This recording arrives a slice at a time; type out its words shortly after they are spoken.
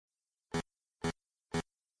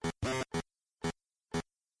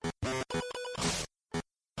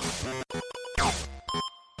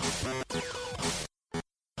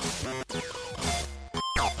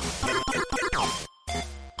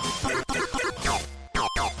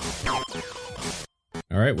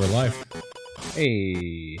right, we're live.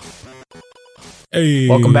 Hey. Hey.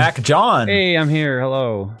 Welcome back, John. Hey, I'm here.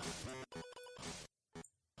 Hello.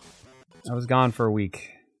 I was gone for a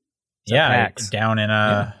week. Yeah, PAX. down in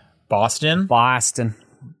Boston. Boston.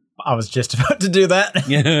 I was just about to do that.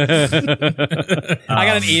 I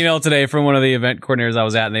got an email today from one of the event coordinators I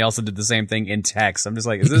was at, and they also did the same thing in text. I'm just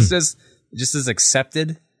like, is this just as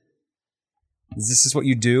accepted? Is this just what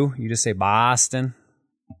you do? You just say Boston?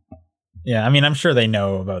 Yeah, I mean, I'm sure they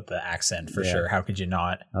know about the accent for sure. How could you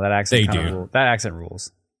not? No, that accent They do. That accent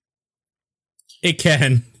rules. It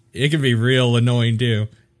can be real annoying too.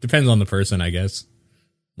 Depends on the person, I guess.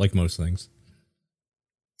 Like most things.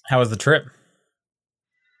 How was the trip?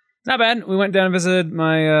 Not bad. We went down and visited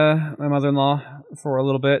my mother-in-law for a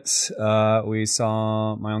little bit. We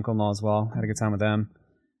saw my uncle-in-law as well. Had a good time with them.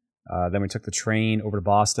 Then we took the train over to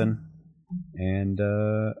Boston and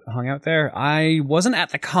hung out there. I wasn't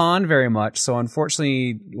at the con very much, so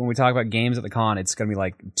unfortunately, when we talk about games at the con, it's going to be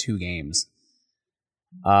like 2 games.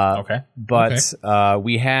 Okay. But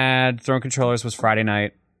we had Throne Controllers was Friday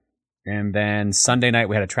night, and then Sunday night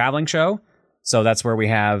we had a traveling show. So that's where we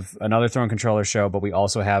have another Throne Controller show, but we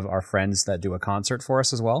also have our friends that do a concert for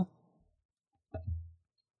us as well.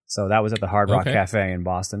 So that was at the Hard Rock Cafe in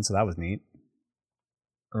Boston, so that was neat.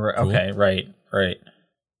 Cool. Okay, right.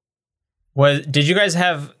 Did you guys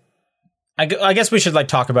have... I guess we should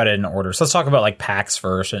talk about it in order. So let's talk about PAX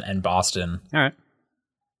first and Boston. All right.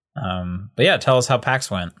 But yeah, tell us how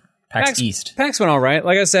PAX went. PAX East. PAX went all right.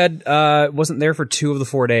 Like I said, wasn't there for 2 of the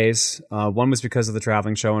 4 days. One was because of the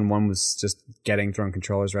traveling show, and one was just getting Throne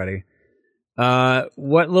Controllers ready.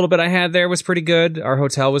 What little bit I had there was pretty good. Our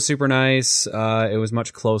hotel was super nice. It was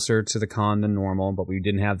much closer to the con than normal, but we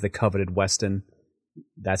didn't have the coveted Westin.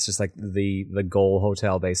 That's just like the goal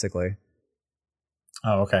hotel, basically.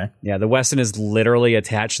 Oh, okay. Yeah, the Westin is literally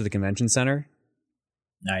attached to the convention center.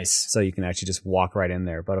 Nice. So you can actually just walk right in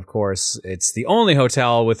there. But of course, it's the only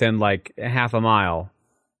hotel within like half a mile.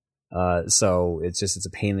 So it's a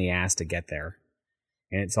pain in the ass to get there.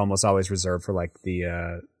 And it's almost always reserved for like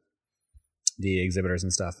the exhibitors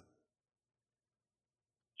and stuff.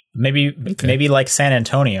 Maybe like San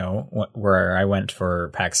Antonio, where I went for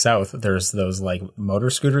PAX South, there's those motor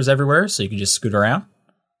scooters everywhere, so you can just scoot around.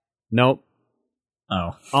 Nope.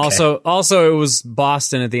 Oh. Okay. Also, it was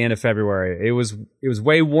Boston at the end of February. It was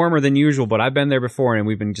way warmer than usual, but I've been there before, and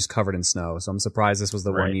we've been just covered in snow. So I'm surprised this was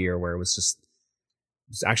the one year where it was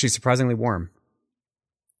actually surprisingly warm.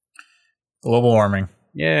 Global warming.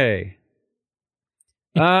 Yay.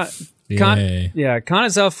 Con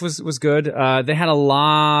itself was good. They had a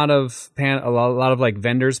lot of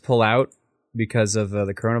vendors pull out because of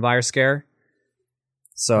the coronavirus scare.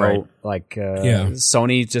 So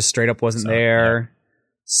Sony just straight up wasn't there. Yeah.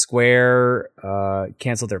 Square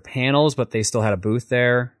canceled their panels, but they still had a booth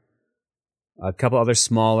there. A couple other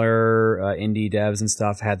smaller indie devs and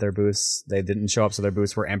stuff had their booths. They didn't show up, so their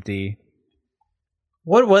booths were empty.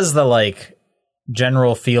 What was the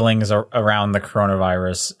general feelings around the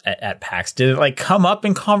coronavirus at PAX? Did it come up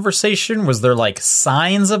in conversation? Was there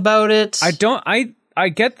signs about it? I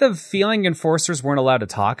get the feeling enforcers weren't allowed to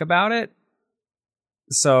talk about it.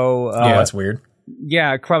 So that's weird.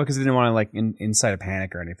 Yeah, probably because they didn't want to incite a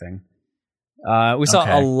panic or anything. We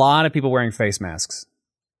saw a lot of people wearing face masks.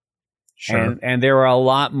 Sure. And there were a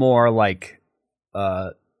lot more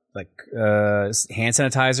hand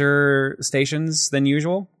sanitizer stations than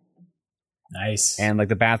usual. Nice. And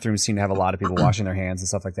the bathrooms seem to have a lot of people washing their hands and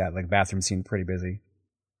stuff like that. Bathrooms seem pretty busy.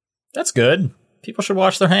 That's good. People should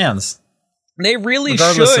wash their hands. They really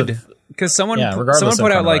should. Because someone put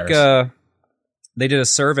out they did a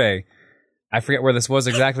survey. I forget where this was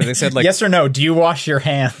exactly. They said yes or no, do you wash your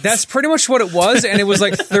hands? That's pretty much what it was, and it was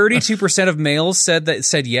 32% of males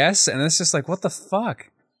said yes, and it's just what the fuck?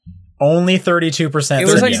 Only 32%. It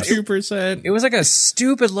was 2%. It was a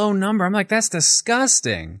stupid low number. I'm that's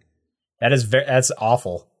disgusting. That's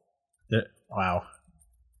awful. Wow.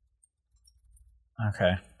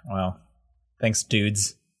 Okay. Well, thanks,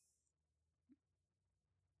 dudes.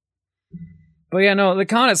 But yeah, no, the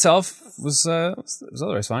con itself was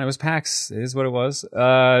otherwise fine. It was PAX. It is what it was.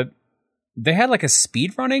 They had a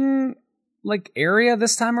speed running area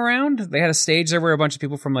this time around. They had a stage there where a bunch of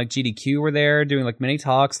people from GDQ were there doing mini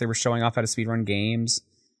talks. They were showing off how to speedrun games.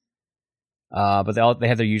 But they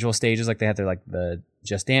had their usual stages. They had their the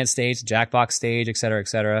Just Dance stage, the Jackbox stage, et cetera, et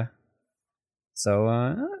cetera. So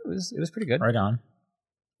it was pretty good. Right on.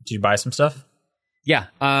 Did you buy some stuff? Yeah.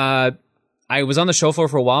 I was on the show floor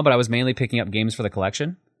for a while, but I was mainly picking up games for the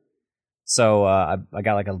collection. So I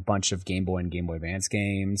got a bunch of Game Boy and Game Boy Advance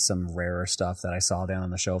games, some rarer stuff that I saw down on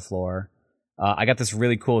the show floor. I got this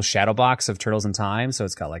really cool shadow box of Turtles in Time, so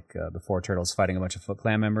it's got like the 4 turtles fighting a bunch of Foot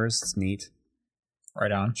Clan members. It's neat.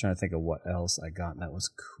 Right on. I'm trying to think of what else I got that was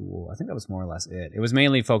cool. I think that was more or less it. It was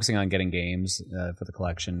mainly focusing on getting games for the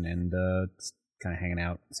collection and kind of hanging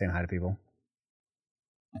out, saying hi to people.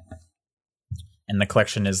 And the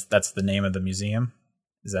collection that's the name of the museum?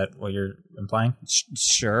 Is that what you're implying?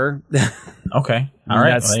 Sure. Okay. All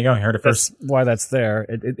right. Well, there you go. You heard it first. That's why that's there.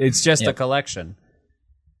 It's just a collection.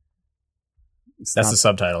 That's the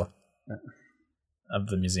subtitle of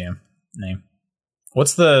the museum name.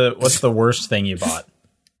 What's the worst thing you bought?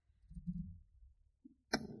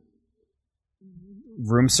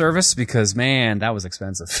 Room service, because man, that was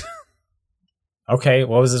expensive. Okay,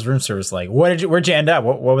 what was this room service like? Where'd you end up?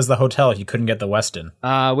 What was the hotel if you couldn't get the Westin?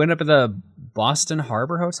 We ended up at the Boston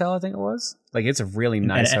Harbor Hotel, I think it was. Like, it's a really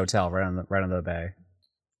nice hotel right on the bay.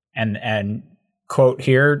 And quote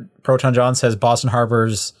here, Proton John says Boston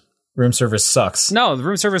Harbor's room service sucks. No, the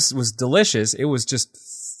room service was delicious. It was just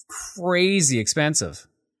crazy expensive.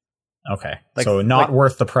 Okay, so not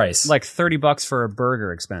worth the price. Like $30 for a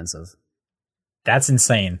burger expensive. That's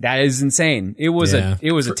insane. That is insane. It was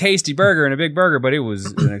a tasty burger and a big burger, but it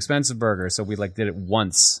was an expensive burger. So we did it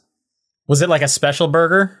once. Was it like a special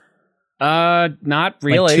burger? Not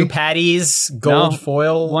really. Like 2 patties, gold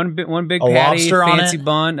foil, one big a patty, lobster fancy on it?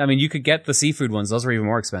 bun. I mean, you could get the seafood ones; those were even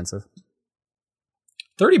more expensive.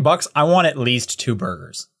 $30. I want at least 2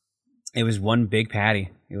 burgers. It was one big patty.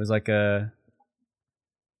 It was like a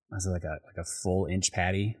full inch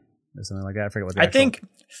patty or something like that. I forget what. I think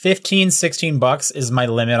 $15-$16 is my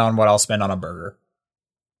limit on what I'll spend on a burger.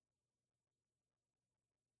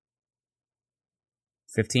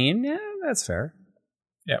 15? Yeah, that's fair.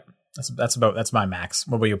 Yep. That's my max.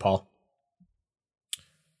 What about you, Paul?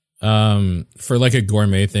 For like a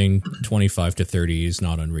gourmet thing, 25 to 30 is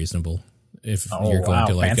not unreasonable. If you're going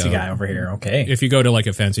to like fancy guy over here. Okay. If you go to like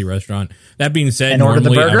a fancy restaurant, that being said, and order the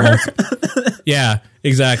burger. Yeah,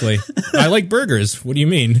 exactly. I like burgers. What do you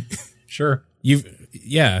mean? Sure.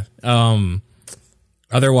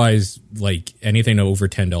 Otherwise, like anything over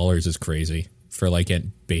 $10 is crazy for like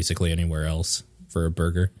basically anywhere else for a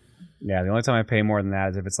burger. Yeah, the only time I pay more than that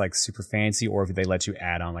is if it's like super fancy or if they let you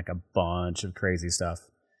add on like a bunch of crazy stuff.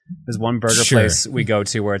 There's one burger place we go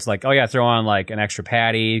to where it's like, oh yeah, throw on like an extra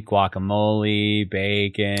patty, guacamole,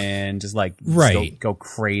 bacon, just go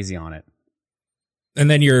crazy on it. And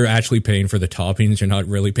then you're actually paying for the toppings. You're not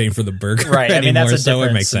really paying for the burger. Right. Anymore, I mean, that's a so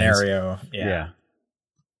different it makes scenario. Sense.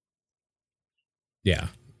 Yeah.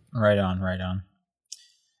 Right on.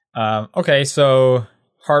 Okay, so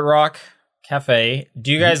Hard Rock Cafe.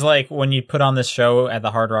 Do you guys like when you put on this show at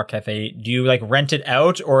the Hard Rock Cafe, do you like rent it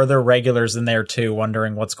out or are there regulars in there too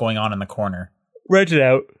wondering what's going on in the corner? Rent it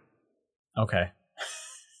out. Okay.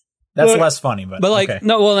 That's less funny, but like okay.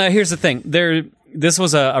 No, well, now here's the thing. This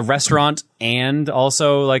was a restaurant and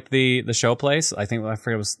also like the show place. I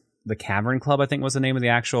forget it was the Cavern Club, I think was the name of the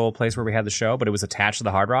actual place where we had the show, but it was attached to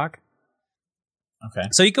the Hard Rock. Okay.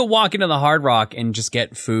 So you could walk into the Hard Rock and just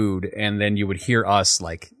get food, and then you would hear us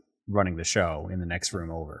like running the show in the next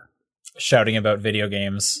room over. Shouting about video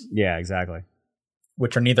games. Yeah, exactly.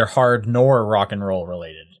 Which are neither hard nor rock and roll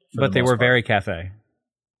related. But they were very cafe.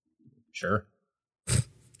 Sure.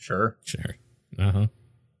 Uh-huh.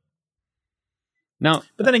 No.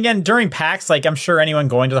 But then again, during PAX, like I'm sure anyone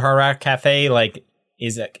going to the Hard Rock Cafe like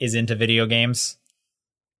is into video games.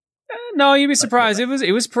 No, you'd be surprised.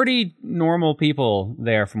 It was pretty normal people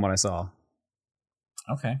there from what I saw.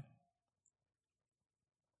 Okay.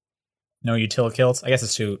 No utility-kilts? I guess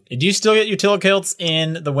it's too. Do you still get utility-kilts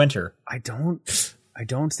in the winter? I don't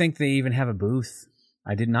think they even have a booth.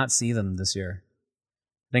 I did not see them this year.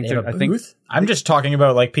 I'm just talking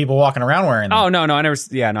about like people walking around wearing them. Oh no, I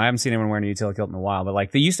haven't seen anyone wearing a utility kilt in a while. But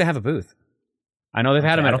like they used to have a booth. I know they've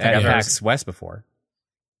had them at PAX West before.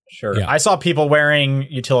 Sure, yeah. I saw people wearing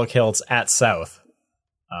utility kilts at South.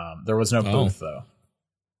 There was no booth though.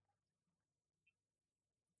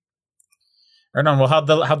 Right on. Well, how'd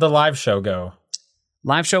the live show go?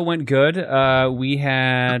 Live show went good. We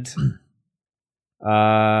had,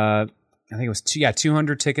 I think it was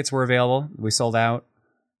 200 tickets were available. We sold out.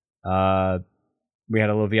 We had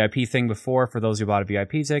a little VIP thing before for those who bought a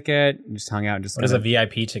VIP ticket. Just hung out and just. What does a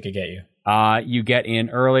VIP ticket get you? You get in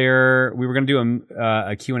earlier. We were going to do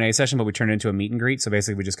a Q&A session, but we turned it into a meet and greet. So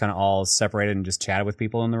basically, we just kind of all separated and just chatted with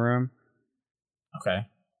people in the room. Okay.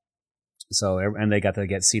 So, and they got to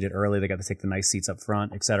get seated early. They got to take the nice seats up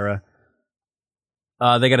front, etc.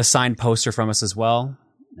 They got a signed poster from us as well,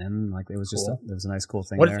 and like it was just it was a nice, cool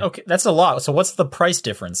thing. There. Okay, that's a lot. So, what's the price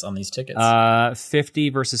difference on these tickets? 50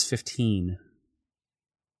 versus 15.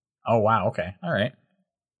 Oh wow. Okay. All right.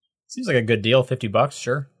 Seems like a good deal. $50,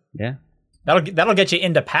 sure. Yeah. That'll get you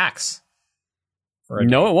into PAX.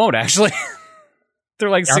 No, it won't actually. They're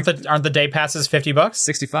like aren't the day passes $50?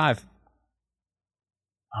 $65.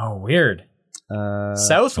 Oh, weird.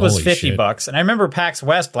 South was $50, and I remember PAX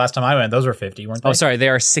West last time I went. Those were $50, weren't they? Oh, sorry, they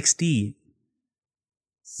are 60.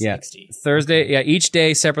 60. Yeah, Thursday. Yeah, each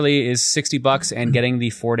day separately is $60, and getting the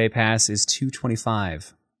 4-day pass is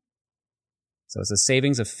 $225. So it's a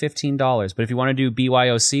savings of $15. But if you want to do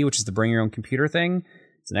BYOC, which is the bring your own computer thing,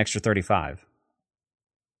 it's an extra $35.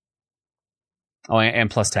 Oh, and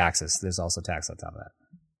plus taxes. There's also tax on top of that.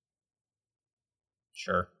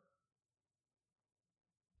 Sure.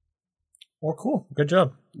 Well, cool. Good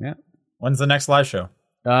job. Yeah. When's the next live show?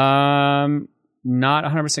 Not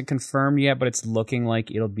 100% confirmed yet, but it's looking like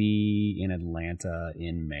it'll be in Atlanta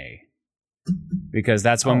in May. Because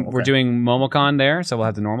that's when we're doing MomoCon there, so we'll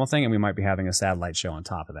have the normal thing, and we might be having a satellite show on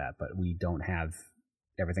top of that, but we don't have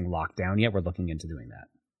everything locked down yet. We're looking into doing that.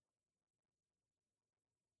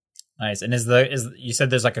 Nice. And you said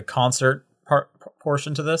there's like a concert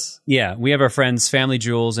portion to this? Yeah, we have our friends Family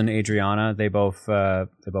Jules and Adriana. They both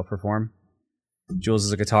perform. Jules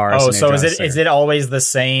is a guitarist. Oh, so is it always the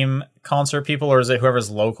same concert people, or is it whoever's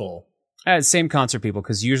local? Same concert people,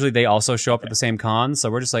 because usually they also show up at the same cons.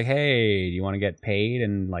 So we're just like, hey, do you want to get paid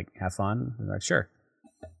and like have fun? We're like, sure.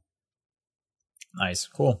 Nice,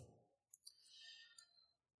 cool.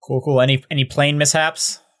 Any plane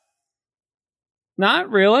mishaps?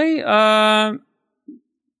 Not really. It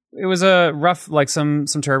was a rough, like some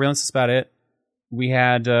turbulence. That's about it. We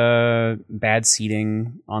had bad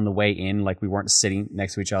seating on the way in, like we weren't sitting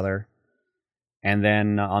next to each other. And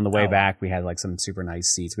then on the way back, we had like some super nice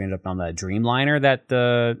seats. We ended up on the Dreamliner that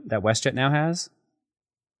WestJet now has.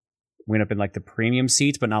 We ended up in like the premium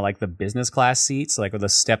seats, but not like the business class seats, like with a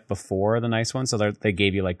step before the nice one. So they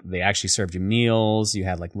gave you they actually served you meals. You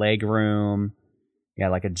had like leg room. You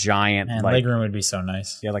had like a giant leg room would be so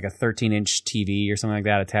nice. You had like a 13-inch TV or something like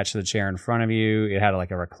that attached to the chair in front of you. It had like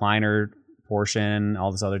a recliner portion,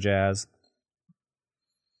 all this other jazz.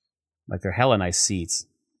 Like they're hella nice seats.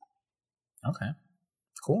 Okay.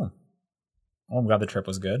 Cool. Well, I'm glad the trip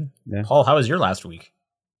was good. Yeah. Paul, how was your last week?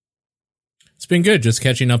 It's been good. Just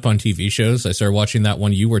catching up on TV shows. I started watching that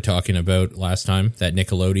one you were talking about last time, that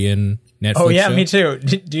Nickelodeon Netflix show. Oh, yeah, me too.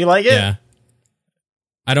 Do you like it? Yeah.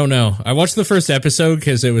 I don't know. I watched the first episode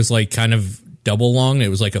because it was like kind of double long. It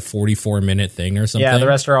was like a 44-minute thing or something. Yeah, the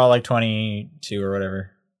rest are all like 22 or whatever.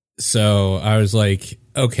 So I was like,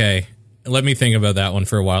 okay, let me think about that one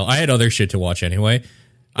for a while. I had other shit to watch anyway.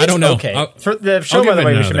 I don't know. Okay. For the show, by the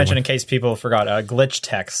way, we should mention in case people forgot, Glitch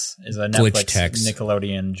Tex is a Netflix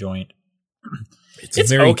Nickelodeon joint. It's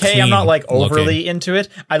okay. I'm not like overly into it.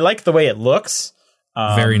 I like the way it looks.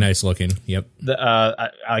 Very nice looking. Yep.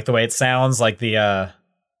 I like the way it sounds. Like the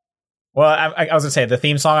well, I was gonna say the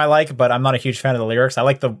theme song I like, but I'm not a huge fan of the lyrics. I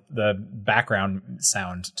like the background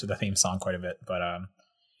sound to the theme song quite a bit. But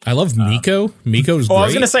I love Miko. Miko's great. I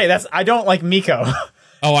was gonna say I don't like Miko.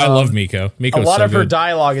 Oh, I love Miko. Miko's a lot so of her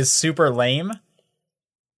dialogue is super lame.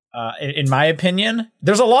 In my opinion,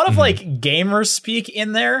 there's a lot of like gamer speak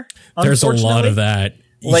in there. There's a lot of that.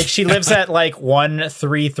 Like she lives at like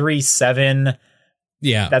 1337.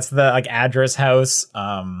 Yeah, that's the like address house.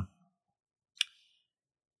 I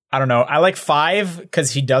don't know. I like 5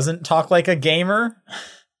 because he doesn't talk like a gamer.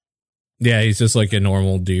 Yeah, he's just like a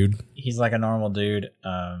normal dude. He's like a normal dude.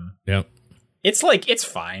 Yep. It's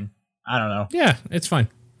fine. I don't know. Yeah, it's fine.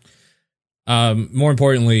 More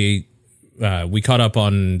importantly, we caught up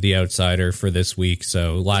on The Outsider for this week.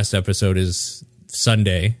 So last episode is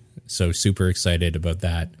Sunday. So super excited about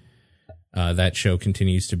that. That show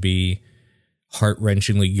continues to be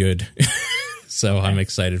heart-wrenchingly good. So I'm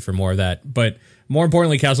excited for more of that. But more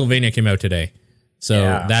importantly, Castlevania came out today. So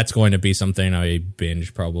that's going to be something I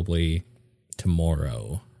binge probably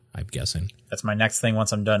tomorrow, I'm guessing. That's my next thing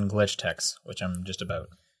once I'm done Glitch Tex, which I'm just about.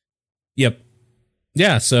 Yep.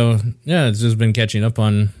 Yeah, so it's just been catching up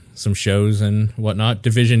on some shows and whatnot.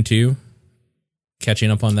 Division 2,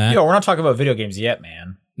 catching up on that. Yo, we're not talking about video games yet,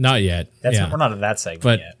 man. Not yet. We're not at that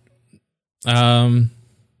segment yet.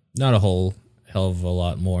 Not a whole hell of a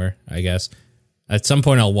lot more, I guess. At some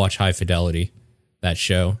point I'll watch High Fidelity, that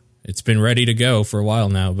show. It's been ready to go for a while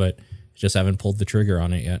now, but just haven't pulled the trigger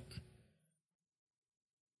on it yet.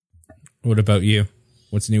 What about you?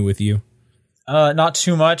 What's new with you? Not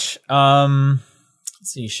too much. Let's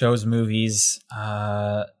see, shows, movies.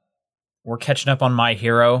 We're catching up on My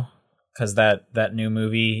Hero because that new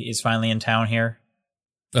movie is finally in town here.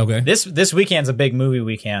 Okay. This weekend's a big movie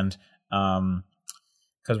weekend.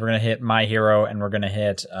 Because we're gonna hit My Hero and we're gonna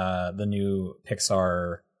hit the new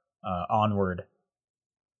Pixar Onward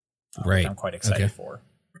Right. I'm quite excited for.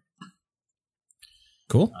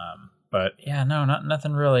 Cool. But yeah, no,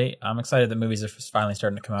 nothing really. I'm excited that movies are finally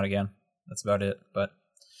starting to come out again. That's about it. But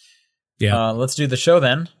yeah, let's do the show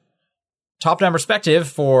then. Top down perspective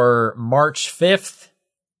for March 5th.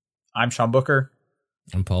 I'm Sean Booker.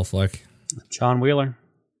 I'm Paul Fleck. John Wheeler.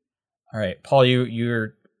 All right, Paul,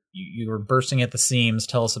 you were bursting at the seams.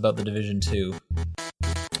 Tell us about The Division 2.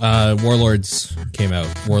 Warlords came out.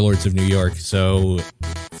 Warlords of New York. So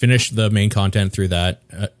finished the main content through that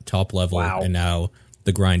top level, and now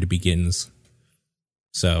the grind begins.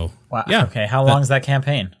 So yeah. Okay, how long is that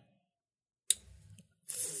campaign?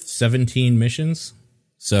 17 missions.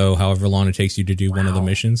 So however long it takes you to do one of the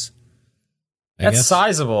missions. That's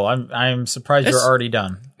sizable. I'm surprised you're already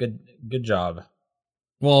done. Good job.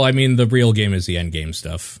 Well, I mean, the real game is the end game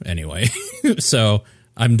stuff anyway. So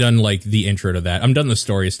I'm done like the intro to that. I'm done the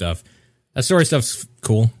story stuff. That story stuff's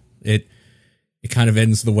cool. It kind of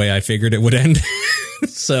ends the way I figured it would end.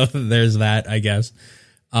 So there's that, I guess.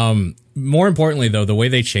 More importantly, though, the way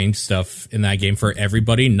they change stuff in that game for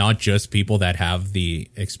everybody, not just people that have the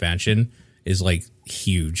expansion, is like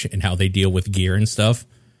huge in how they deal with gear and stuff.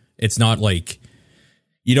 It's not like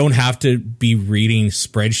you don't have to be reading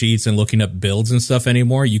spreadsheets and looking up builds and stuff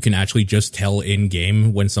anymore. You can actually just tell in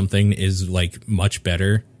game when something is like much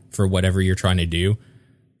better for whatever you're trying to do.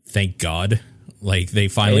 Thank God. Like they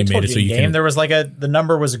finally made it so you can. There was like the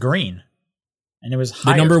number was green and it was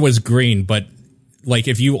higher. The number was green, but like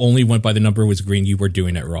if you only went by the number was green, you were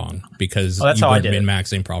doing it wrong because you weren't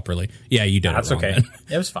min-maxing properly. Yeah, you did it wrong. That's okay.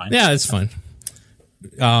 It was fine. Yeah, it's fun.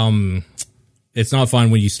 It's not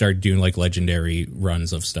fun when you start doing like legendary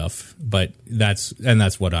runs of stuff, but that's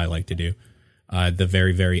what I like to do. The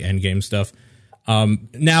very, very end game stuff.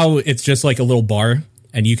 Now it's just like a little bar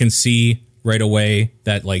and you can see right away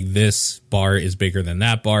that like this bar is bigger than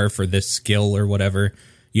that bar for this skill or whatever.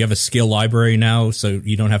 You have a skill library now, so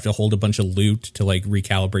you don't have to hold a bunch of loot to like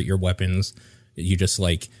recalibrate your weapons. You just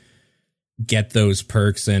like get those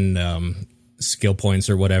perks and, skill points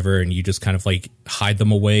or whatever, and you just kind of like hide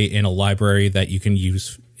them away in a library that you can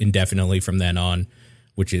use indefinitely from then on,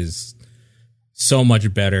 which is so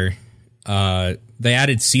much better. They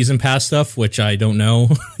added season pass stuff, which I don't know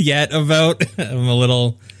yet about. I'm a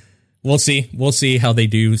little. We'll see how they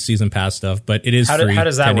do season pass stuff, but it is free. How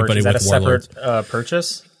does that work? Is that a separate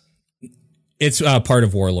purchase? It's part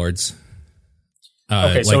of Warlords.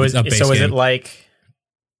 Okay, so is it like?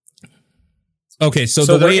 Okay, so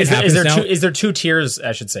the way it happens now... Is there two tiers,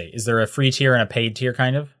 I should say? Is there a free tier and a paid tier,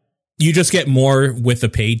 kind of? You just get more with the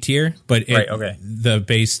paid tier, but okay. The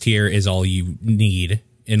base tier is all you need,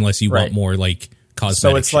 unless you want more, like, cosmetic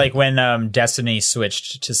So it's shit. like when Destiny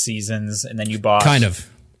switched to seasons, and then you bought... Kind of,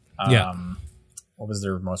 yeah. What was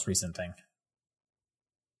their most recent thing?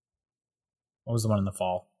 What was the one in the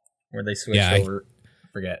fall? Where they switched over? I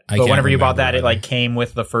forget. But whenever you bought that, it like came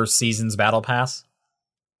with the first season's battle pass?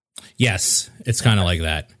 Yes, it's kind of like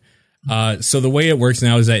that. So the way it works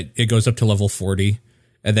now is that it goes up to level 40.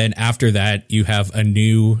 And then after that, you have a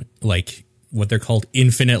new, like, what they're called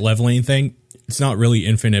infinite leveling thing. It's not really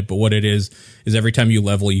infinite, but what it is every time you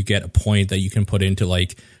level, you get a point that you can put into,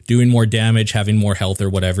 like, doing more damage, having more health or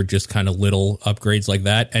whatever, just kind of little upgrades like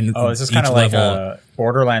that. And this is kind of like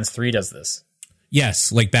Borderlands 3 does this.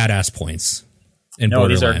 Yes, like badass points.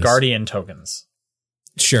 These are Guardian tokens.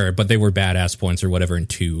 Sure, but they were badass points or whatever in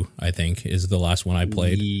 2, I think, is the last one I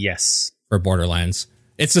played. Yes. For Borderlands.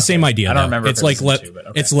 It's the same idea, I don't remember. It's like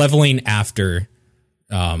it's leveling after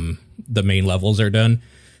the main levels are done.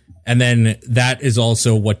 And then that is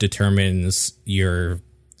also what determines your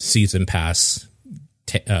season pass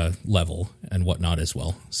level and whatnot as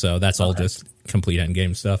well. So that's all just complete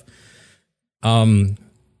endgame stuff.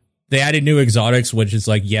 They added new exotics, which is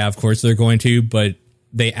like, yeah, of course they're going to, but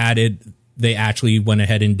they actually went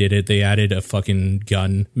ahead and did it. They added a fucking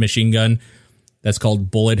machine gun that's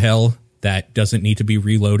called Bullet Hell that doesn't need to be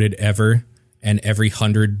reloaded ever. And every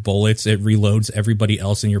 100 bullets, it reloads everybody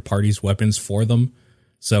else in your party's weapons for them.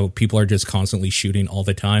 So people are just constantly shooting all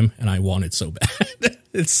the time. And I want it so bad.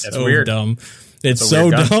 That's so weird. Dumb. It's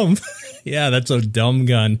so dumb. Yeah, that's a dumb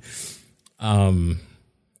gun.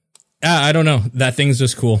 I don't know. That thing's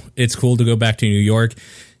just cool. It's cool to go back to New York.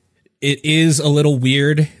 It is a little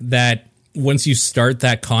weird that once you start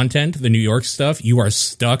that content, the New York stuff, you are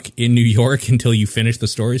stuck in New York until you finish the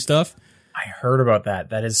story stuff. I heard about that.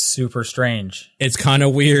 That is super strange. It's kind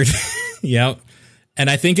of weird. Yep. And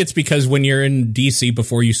I think it's because when you're in DC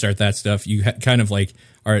before you start that stuff, you kind of like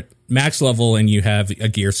are at max level and you have a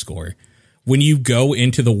gear score. When you go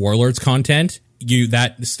into the Warlords content,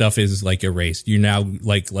 that stuff is like erased. You're now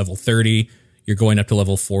like level 30. you're going up to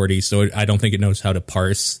level 40. So I don't think it knows how to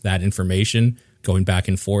parse that information going back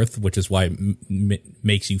and forth, which is why it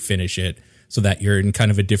makes you finish it so that you're in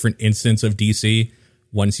kind of a different instance of DC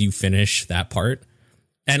once you finish that part.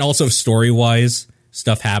 And also story-wise,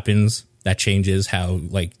 stuff happens that changes how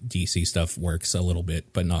like DC stuff works a little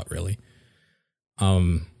bit, but not really.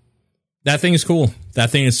 That thing is cool.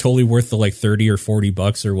 That thing is totally worth the like $30 or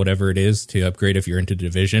 $40 or whatever it is to upgrade if you're into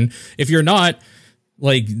Division. If you're not,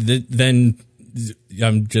 like, then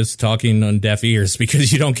I'm just talking on deaf ears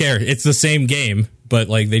because you don't care. It's the same game, but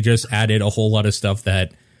like they just added a whole lot of stuff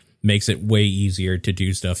that makes it way easier to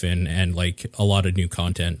do stuff in, and like a lot of new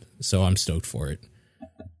content. So I'm stoked for it.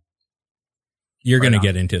 You're going to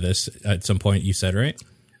get into this at some point, you said, right?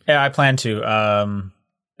 Yeah, I plan to.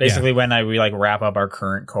 Basically, when we like wrap up our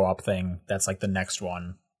current co-op thing, that's like the next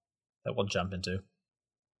one that we'll jump into.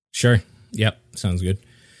 Sure. Yep. Sounds good.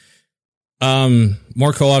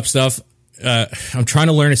 More co-op stuff. I'm trying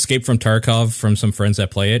to learn Escape from Tarkov from some friends that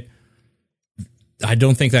play it. I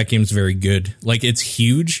don't think that game's very good. Like, it's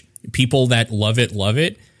huge. People that love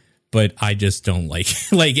it, but I just don't like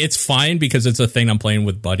it. Like, it's fine because it's a thing I'm playing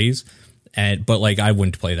with buddies, but like I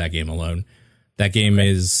wouldn't play that game alone. That game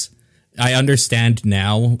is... I understand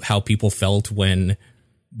now how people felt when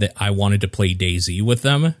I wanted to play DayZ with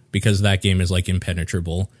them, because that game is like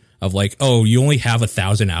impenetrable. Of like, oh, you only have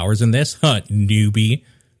 1,000 hours in this? Huh, newbie.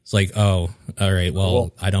 It's like, oh, all right,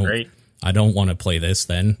 well, cool. I don't want to play this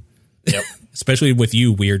then. Yep. Especially with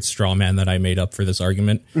you, weird straw man that I made up for this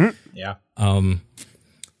argument. Mm-hmm. Yeah.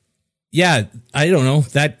 Yeah, I don't know.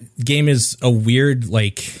 That game is a weird,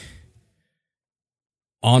 like,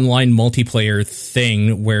 online multiplayer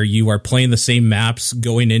thing where you are playing the same maps,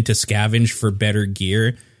 going in to scavenge for better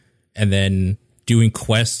gear, and then doing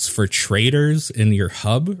quests for traders in your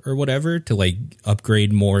hub or whatever to like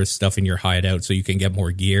upgrade more stuff in your hideout so you can get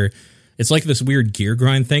more gear. It's like this weird gear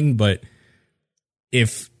grind thing, but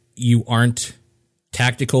if you aren't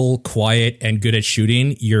tactical, quiet, and good at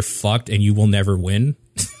shooting, you're fucked and you will never win.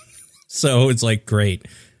 So it's like, great.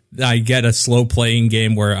 I get a slow playing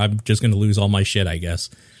game where I'm just going to lose all my shit, I guess.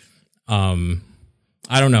 I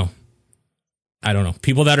don't know.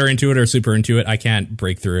 People that are into it are super into it. I can't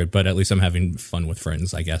break through it, but at least I'm having fun with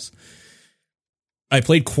friends, I guess. I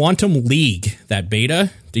played Quantum League, that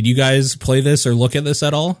beta. Did you guys play this or look at this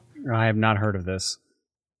at all? I have not heard of this.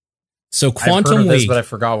 So Quantum I've heard of League, this, but I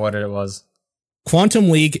forgot what it was. Quantum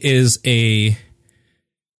League is a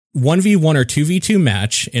 1v1 or 2v2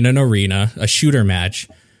 match in an arena, a shooter match,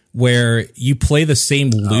 where you play the same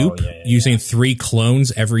loop using 3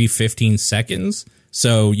 clones every 15 seconds.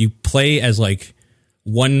 So you play as like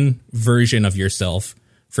one version of yourself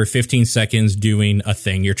for 15 seconds doing a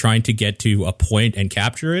thing. You're trying to get to a point and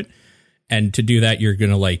capture it. And to do that, you're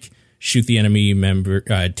going to like shoot the enemy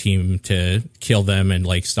team to kill them and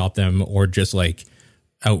like stop them, or just like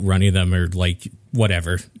outrunning them or like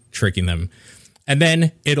whatever, tricking them. And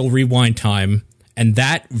then it'll rewind time. And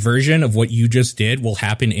that version of what you just did will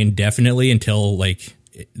happen indefinitely until like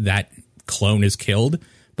that clone is killed.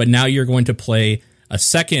 But now you're going to play a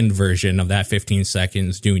second version of that 15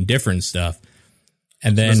 seconds doing different stuff.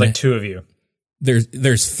 And then there's like 2 of you. There's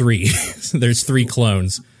 3. There's 3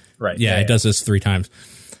 clones. Right. Yeah, it does this 3 times.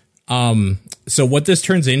 So what this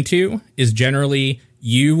turns into is generally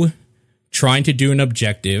you trying to do an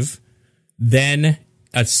objective, then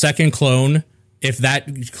a second clone. If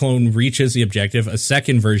that clone reaches the objective, a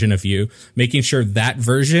second version of you, making sure that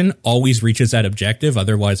version always reaches that objective.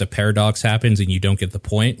 Otherwise, a paradox happens and you don't get the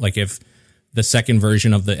point. Like if the second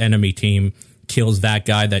version of the enemy team kills that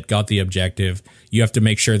guy that got the objective, you have to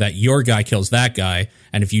make sure that your guy kills that guy.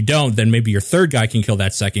 And if you don't, then maybe your third guy can kill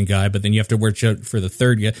that second guy, but then you have to work out for the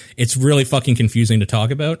third guy. It's really fucking confusing to talk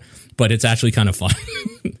about, but it's actually kind of fun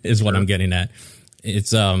is what I'm getting at.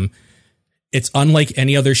 It's unlike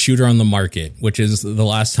any other shooter on the market, which is the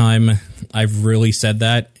last time I've really said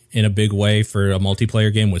that in a big way for a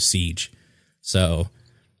multiplayer game was Siege. So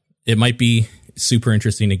it might be super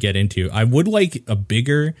interesting to get into. I would like a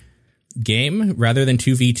bigger game rather than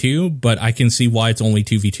 2v2, but I can see why it's only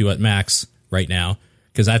 2v2 at max right now,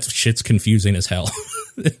 because that shit's confusing as hell.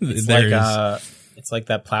 It's like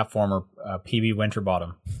that platformer PB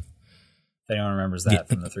Winterbottom. If anyone remembers that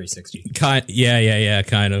from the 360. Yeah,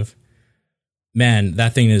 kind of. Man,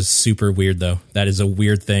 that thing is super weird, though. That is a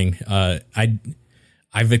weird thing.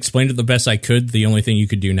 I've explained it the best I could. The only thing you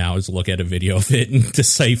could do now is look at a video of it and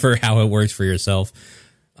decipher how it works for yourself.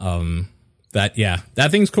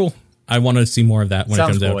 That thing's cool. I want to see more of that when it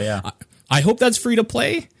comes out. Yeah. I hope that's free to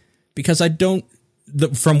play, because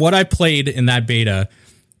from what I played in that beta,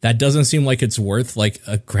 that doesn't seem like it's worth like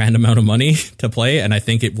a grand amount of money to play. And I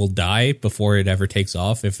think it will die before it ever takes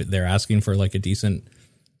off if they're asking for like a decent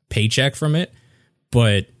paycheck from it.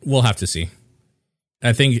 But we'll have to see.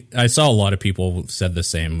 I think I saw a lot of people said the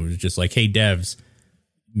same. It was just like, hey, devs,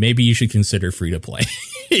 maybe you should consider free to play.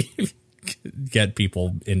 Get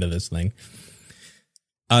people into this thing.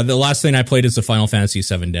 The last thing I played is the Final Fantasy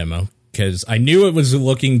VII demo because I knew it was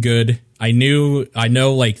looking good. I know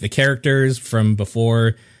like the characters from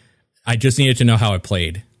before. I just needed to know how it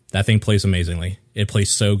played. That thing plays amazingly. It plays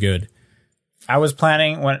so good. I was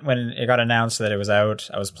planning when it got announced that it was out,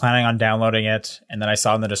 I was planning on downloading it. And then I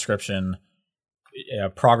saw in the description,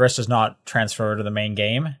 progress does not transfer to the main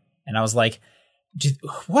game. And I was like,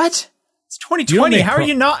 what? It's 2020. How are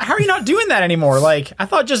you not doing that anymore? Like, I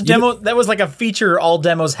thought just demo, that was like a feature all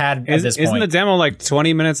demos had at this point. Isn't the demo like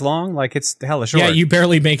 20 minutes long? Like, it's hella short. Yeah, you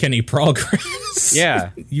barely make any progress.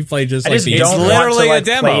 Yeah. You play just I like just don't want to like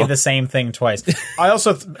play the same thing twice. I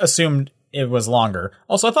also assumed it was longer.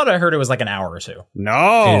 Also, I thought I heard it was like an hour or two.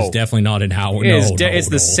 No. It is definitely not an hour. It's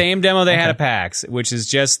the same demo they had at PAX, which is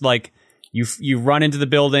just like you run into the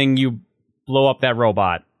building, you blow up that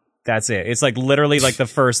robot. That's it. It's like literally like the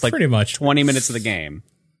first like pretty much 20 minutes of the game.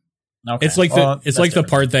 Okay. It's like the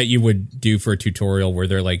part that you would do for a tutorial where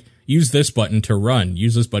they're like, use this button to run,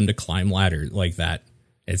 use this button to climb ladder, like that.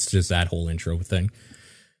 It's just that whole intro thing.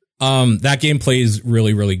 That game plays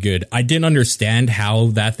really, really good. I didn't understand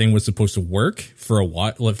how that thing was supposed to work for a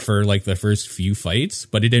while, for like the first few fights,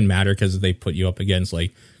 but it didn't matter because they put you up against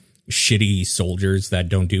like shitty soldiers that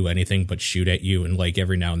don't do anything but shoot at you and like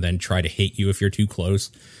every now and then try to hit you if you're too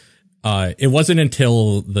close. It wasn't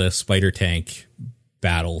until the spider tank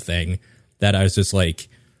battle thing that I was just like,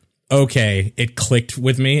 okay, it clicked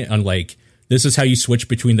with me on like, this is how you switch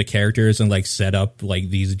between the characters and like set up like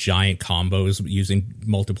these giant combos using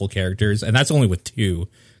multiple characters. And that's only with 2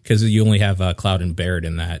 because you only have Cloud and Barret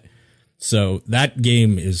in that. So that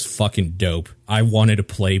game is fucking dope. I wanted to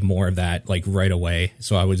play more of that like right away.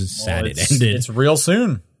 So I was sad it ended. It's real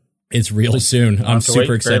soon. It's real soon. I'm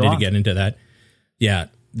super excited to get into that. Yeah.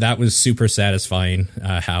 That was super satisfying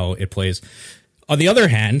how it plays. On the other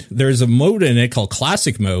hand, there's a mode in it called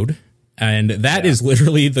Classic Mode, and that is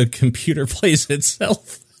literally the computer plays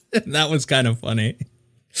itself. And that was kind of funny.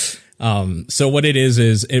 So what it is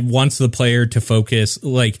it wants the player to focus.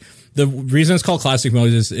 Like the reason it's called Classic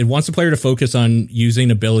Mode is it wants the player to focus on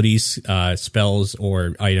using abilities, spells,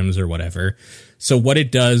 or items or whatever. So what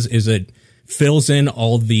it does is it fills in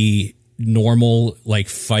all the normal like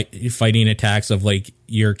fighting attacks of like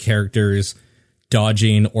your characters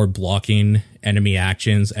dodging or blocking enemy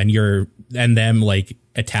actions and them like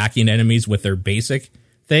attacking enemies with their basic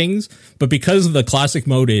things. But because the classic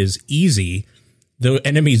mode is easy, the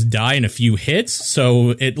enemies die in a few hits.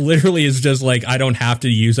 So it literally is just like, I don't have to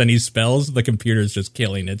use any spells. The computer's just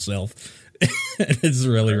killing itself. It's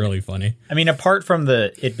really, really funny. I mean, apart from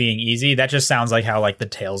it being easy, that just sounds like how like the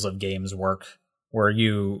Tales of games work, where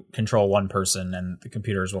you control one person and the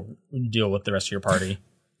computers will deal with the rest of your party.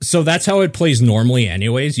 So that's how it plays normally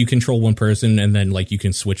anyways. You control one person and then like you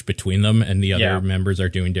can switch between them and the other members are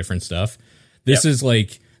doing different stuff. This is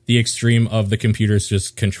like the extreme of the computers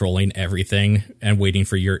just controlling everything and waiting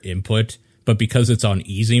for your input. But because it's on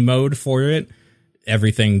easy mode for it,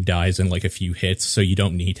 everything dies in like a few hits. So you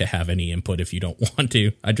don't need to have any input if you don't want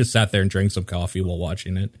to. I just sat there and drank some coffee while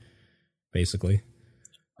watching it, basically.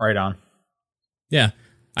 Right on. Yeah,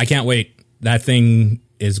 I can't wait. That thing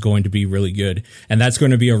is going to be really good. And that's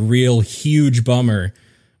going to be a real huge bummer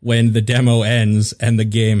when the demo ends and the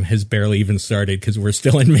game has barely even started because we're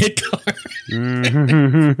still in Midgar.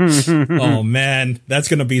 Oh, man. That's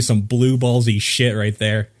going to be some blue ballsy shit right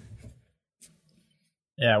there.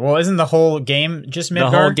 Yeah, well, isn't the whole game just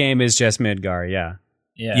Midgar? The whole game is just Midgar, yeah.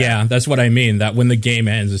 Yeah, that's what I mean. That when the game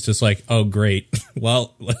ends, it's just like, oh, great.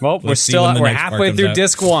 Well, we're halfway through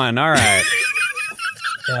disc 1. All right.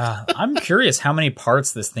 Yeah, I'm curious how many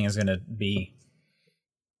parts this thing is going to be.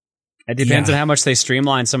 It depends on how much they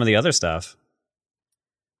streamline some of the other stuff.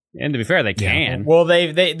 And to be fair, they can. Well,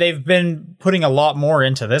 they've been putting a lot more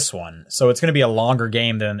into this one, so it's going to be a longer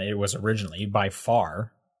game than it was originally by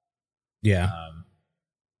far. Yeah.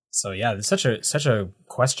 So yeah, it's such a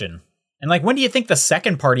question. And like, when do you think the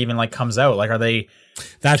second part even like comes out? Like, are they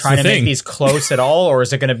trying to make these close at all, or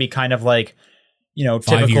is it going to be kind of like, you know,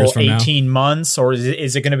 typical 18 months, or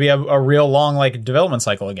is it going to be a real long like development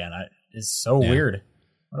cycle again? It's so weird.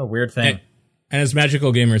 What a weird thing. And as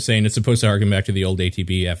Magical Gamer is saying, it's supposed to harken back to the old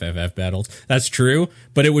ATB FFF battles. That's true,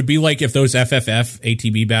 but it would be like if those FFF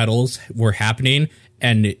ATB battles were happening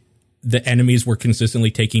and the enemies were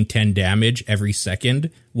consistently taking 10 damage every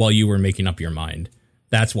second while you were making up your mind.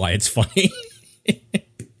 That's why it's funny.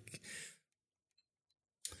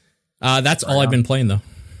 That's all I've been playing, though.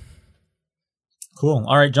 Cool.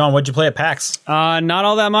 All right, John, what'd you play at PAX? Not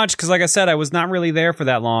all that much, because like I said, I was not really there for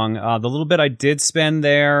that long. The little bit I did spend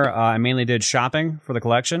there, I mainly did shopping for the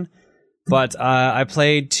collection. But I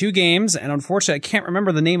played 2 games, and unfortunately, I can't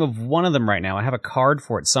remember the name of one of them right now. I have a card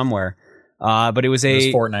for it somewhere. But it was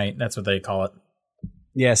Fortnite. That's what they call it.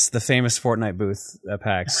 Yes, the famous Fortnite booth at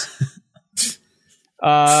PAX.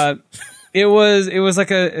 It was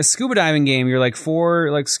like a scuba diving game. You're like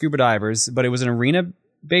 4 like scuba divers, but it was an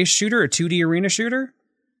arena-based shooter, a 2D arena shooter.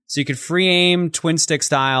 So you could free aim, twin stick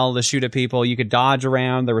style to shoot at people. You could dodge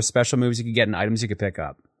around. There were special moves you could get and items you could pick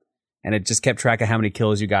up. And it just kept track of how many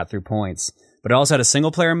kills you got through points. But it also had a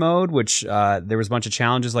single-player mode, which there was a bunch of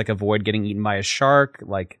challenges like avoid getting eaten by a shark,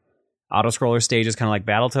 like auto-scroller stages, kind of like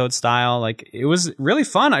Battletoads style. Like, it was really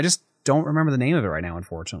fun. I just don't remember the name of it right now,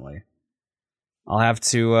 unfortunately. I'll have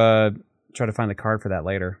to try to find the card for that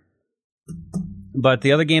later. But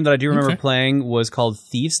the other game that I do remember playing was called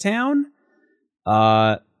Thieves Town.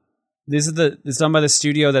 It's done by the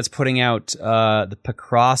studio that's putting out the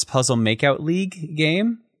Picross Puzzle Makeout League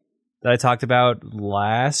game that I talked about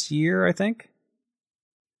last year, I think.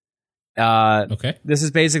 This is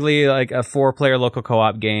basically like a 4-player local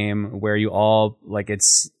co-op game where you all like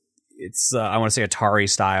it's I want to say Atari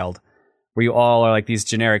styled, where you all are like these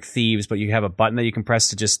generic thieves, but you have a button that you can press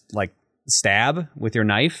to just like stab with your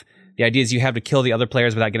knife. The idea is you have to kill the other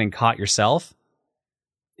players without getting caught yourself,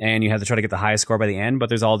 and you have to try to get the highest score by the end. But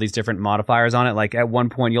there's all these different modifiers on it. Like at one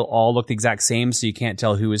point, you'll all look the exact same, so you can't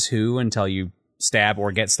tell who is who until you stab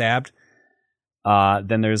or get stabbed.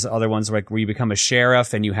 Then there's other ones like where you become a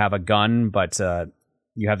sheriff and you have a gun, but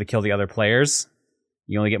you have to kill the other players.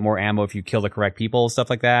 You only get more ammo if you kill the correct people, stuff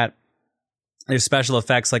like that. There's special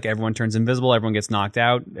effects like everyone turns invisible, everyone gets knocked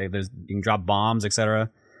out. You can drop bombs, etc.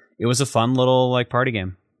 It was a fun little like party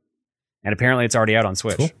game, and apparently it's already out on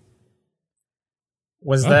Switch. Cool.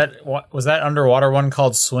 Was that underwater one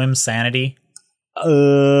called Swim Sanity?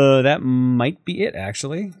 That might be it,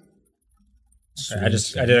 actually. I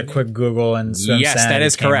did a quick Google and Swim yes, Sanity that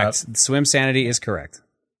is correct. Up. Swim Sanity is correct.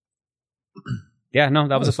 Yeah, no,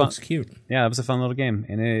 that was a fun. Looks cute. Yeah, that was a fun little game,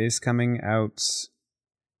 and it is coming out.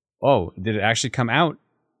 Oh, did it actually come out?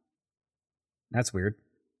 That's weird.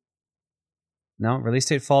 No, release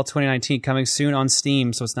date fall 2019, coming soon on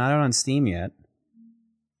Steam, so it's not out on Steam yet.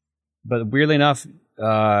 But weirdly enough,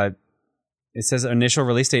 it says initial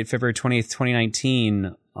release date February 20th,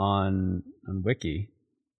 2019 on Wiki.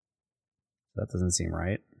 That doesn't seem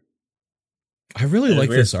right. I really like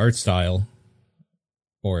this art style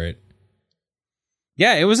for it.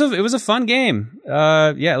 Yeah, it was a fun game.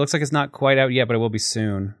 Yeah, it looks like it's not quite out yet, but it will be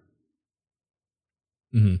soon.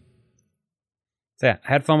 Mm-hmm. So yeah,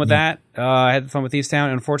 I had fun with that. I had fun with Thieves Town.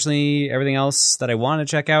 Unfortunately, everything else that I wanted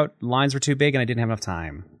to check out, lines were too big, and I didn't have enough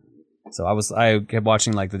time. So I kept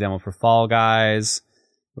watching like the demo for Fall Guys,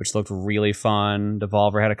 which looked really fun.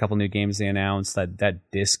 Devolver had a couple new games they announced. That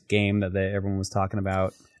disc game that everyone was talking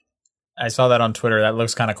about. I saw that on Twitter. That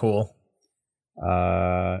looks kind of cool.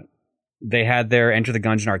 They had their Enter the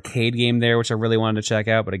Gungeon arcade game there, which I really wanted to check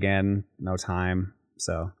out, but again, no time.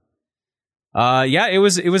 So, yeah, it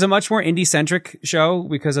was a much more indie centric show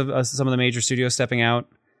because of some of the major studios stepping out.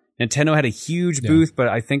 Nintendo had a huge booth, but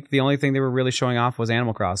I think the only thing they were really showing off was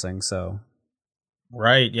Animal Crossing. So,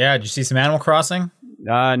 right, yeah. Did you see some Animal Crossing?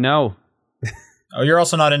 No. Oh, you're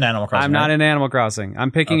also not in Animal Crossing. I'm not in Animal Crossing.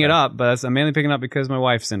 I'm picking it up, but I'm mainly picking it up because my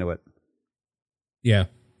wife's into it. Yeah.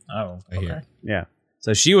 Oh, okay. Yeah.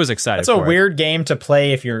 So she was excited. That's a weird game to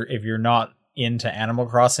play if you're not into Animal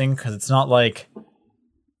Crossing, because it's not like,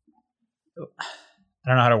 I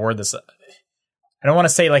don't know how to word this. I don't want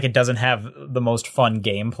to say like it doesn't have the most fun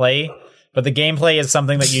gameplay, but the gameplay is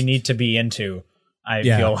something that you need to be into. I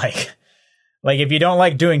feel like if you don't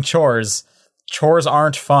like doing chores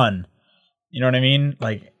aren't fun. You know what I mean?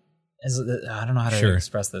 Like, I don't know how to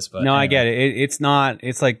express this, but no, anyway. I get it. It's not.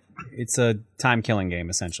 It's like it's a time killing game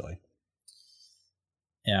essentially.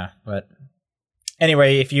 Yeah, but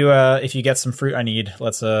anyway, if you get some fruit I need,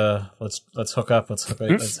 let's hook up.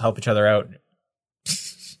 Let's help each other out.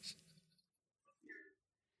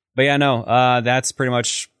 But yeah, no, that's pretty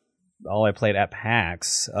much all I played at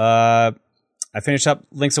PAX. I finished up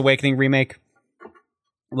Link's Awakening remake.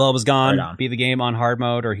 Well, it was gone. Right, beat the game on hard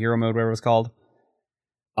mode or hero mode, whatever it was called.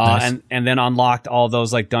 Nice. And then unlocked all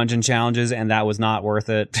those like dungeon challenges, and that was not worth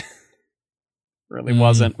it. Really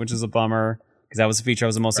wasn't, which is a bummer because that was the feature I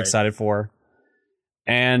was the most excited for.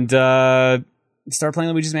 And started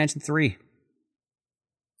playing Luigi's Mansion 3.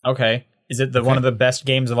 Okay. Is it one of the best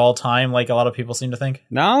games of all time, like a lot of people seem to think?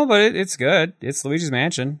 No, but it's good. It's Luigi's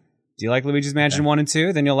Mansion. Do you like Luigi's Mansion 1 and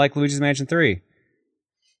 2? Then you'll like Luigi's Mansion 3.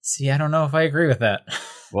 See, I don't know if I agree with that.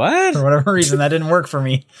 What? For whatever reason, that didn't work for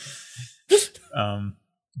me.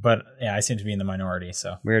 But yeah, I seem to be in the minority,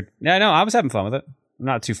 so. Weird. Yeah, no, I was having fun with it. I'm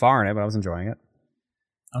not too far in it, but I was enjoying it.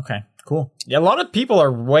 Okay, cool. Yeah, a lot of people are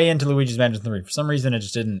way into Luigi's Mansion 3. For some reason, it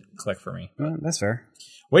just didn't click for me. That's fair.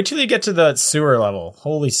 Wait till you get to the sewer level.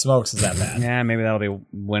 Holy smokes, is that bad? Yeah, maybe that'll be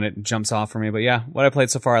when it jumps off for me. But yeah, what I played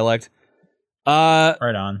so far, I liked.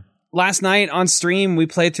 Right on. Last night on stream, we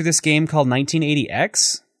played through this game called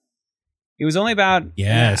 1980X. It was only about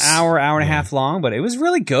an hour and a half long, but it was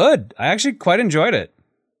really good. I actually quite enjoyed it.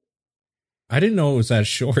 I didn't know it was that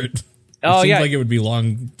short. It seemed like it would be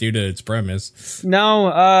long due to its premise. No,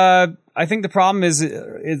 I think the problem is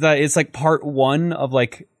that it's like part 1 of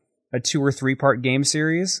like a 2 or 3 part game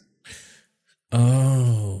series.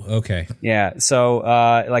 Oh, okay. Yeah, so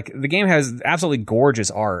like the game has absolutely gorgeous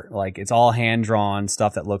art. Like it's all hand drawn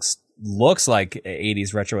stuff that looks like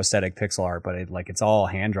 80s retro aesthetic pixel art, but it's all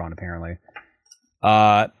hand drawn apparently.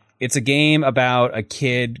 It's a game about a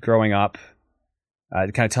kid growing up,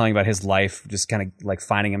 kind of telling about his life, just kind of like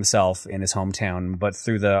finding himself in his hometown, but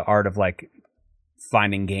through the art of like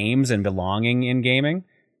finding games and belonging in gaming.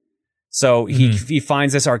 So he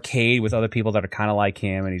finds this arcade with other people that are kind of like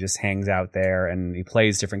him, and he just hangs out there and he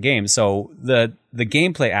plays different games. So the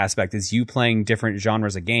gameplay aspect is you playing different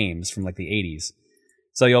genres of games from like the 80s.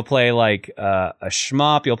 So you'll play like a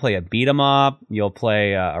shmup, you'll play a beat 'em up, you'll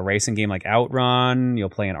play a racing game like Outrun, you'll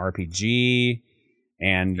play an RPG,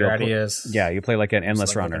 and you play like an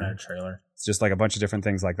endless runner. Trailer. It's just like a bunch of different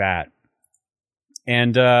things like that,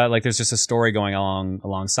 and like there's just a story going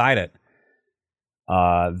alongside it.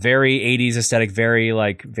 Very 80s aesthetic, very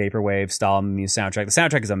like vaporwave style soundtrack. The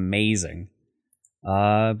soundtrack is amazing.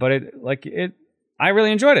 But I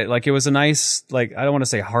really enjoyed it. Like it was a nice, like, I don't want to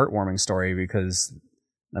say heartwarming story because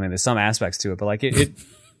I mean, there's some aspects to it, but like it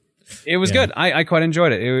was good. I quite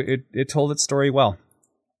enjoyed it. It told its story well.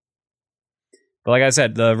 But like I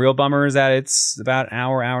said, the real bummer is that it's about an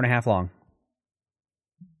hour and a half long.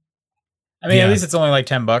 I mean, at least it's only like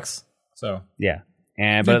 $10. So yeah.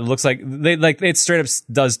 But it looks like it straight up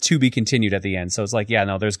does to be continued at the end. So it's like, yeah,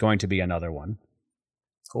 no, there's going to be another one.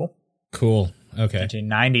 Cool. Okay.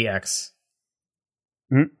 1990X.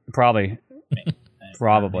 Probably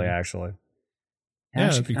actually. Yeah,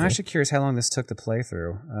 I'm actually curious how long this took to play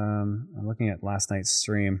through. I'm looking at last night's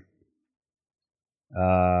stream.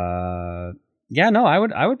 I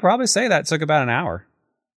would probably say that took about an hour.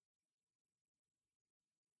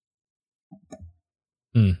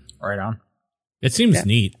 Right on. It seems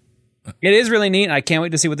neat. It is really neat. I can't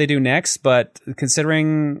wait to see what they do next. But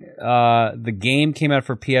considering the game came out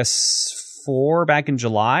for PS4 back in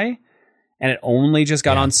July, and it only just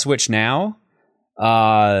got on Switch now,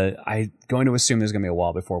 I'm going to assume there's going to be a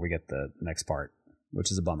while before we get the next part,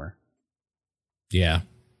 which is a bummer. Yeah.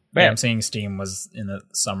 But I'm seeing Steam was in the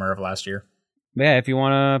summer of last year. Yeah, if you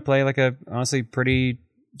want to play like a honestly pretty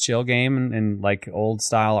chill game and like old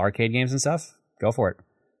style arcade games and stuff, go for it.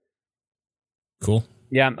 Cool.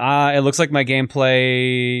 Yeah, it looks like my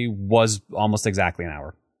gameplay was almost exactly an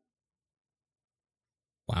hour.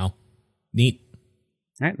 Wow. Neat.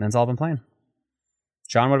 All right, that's all I've been playing.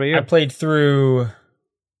 Sean, what about you? I played through,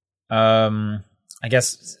 I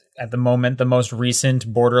guess at the moment, the most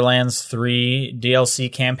recent Borderlands 3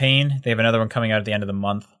 DLC campaign. They have another one coming out at the end of the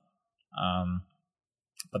month.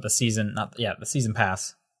 But the season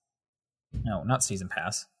pass. No, not season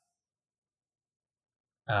pass.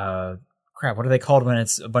 Crap, what are they called when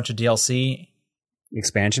it's a bunch of DLC?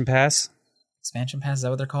 Expansion pass? Expansion pass, is that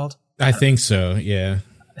what they're called? I think so, yeah.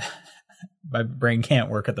 My brain can't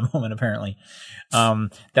work at the moment, apparently.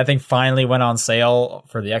 That thing finally went on sale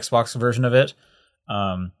for the Xbox version of it.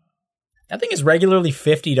 That thing is regularly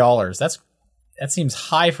 $50. That seems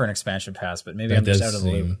high for an expansion pass, but maybe I'm just out of the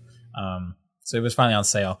loop. So it was finally on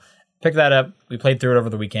sale. Picked that up. We played through it over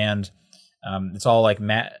the weekend. It's all like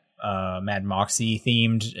Mad Moxie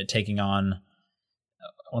themed, taking on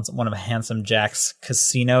one of Handsome Jack's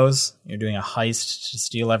casinos. You're doing a heist to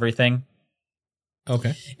steal everything.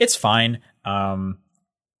 Okay. It's fine. I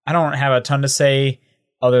don't have a ton to say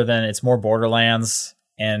other than it's more Borderlands,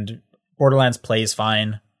 and Borderlands plays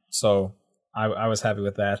fine. So I was happy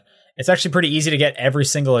with that. It's actually pretty easy to get every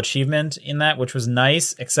single achievement in that, which was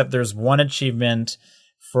nice, except there's one achievement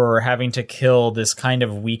for having to kill this kind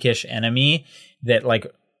of weakish enemy that like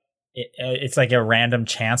it's like a random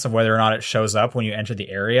chance of whether or not it shows up when you enter the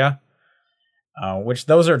area, which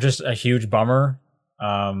those are just a huge bummer.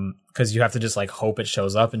 because you have to just like hope it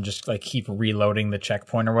shows up and just like keep reloading the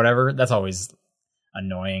checkpoint or whatever. That's always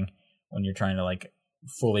annoying when you're trying to like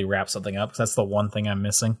fully wrap something up, because that's the one thing I'm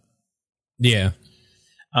missing. Yeah.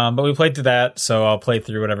 But we played through that, so I'll play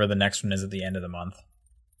through whatever the next one is at the end of the month.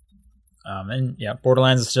 And yeah,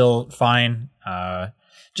 Borderlands is still fine.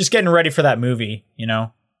 Just getting ready for that movie, you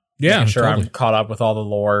know? Yeah, making sure totally. I'm caught up with all the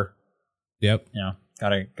lore. Yep. You know,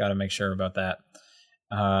 gotta make sure about that.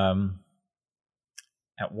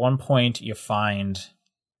 At one point you find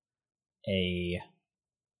it's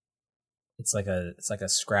like a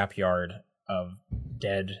scrapyard of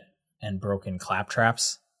dead and broken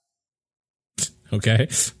claptraps. Okay.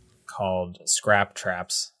 Called scrap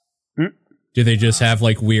traps. Do they just have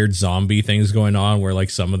like weird zombie things going on where like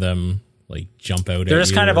some of them like jump out? They're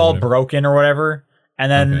just kind of all broken or whatever.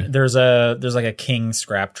 And then there's like a king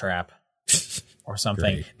scrap trap or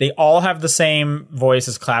something. Great. They all have the same voice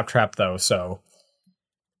as Claptrap though, so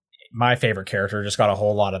my favorite character just got a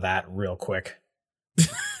whole lot of that real quick.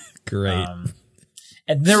 Great.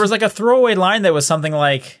 And there was like a throwaway line that was something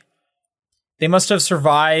like, they must have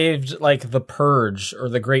survived like the Purge or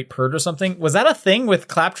the Great Purge or something. Was that a thing with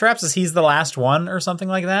Claptraps? Is he's the last one or something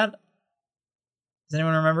like that? Does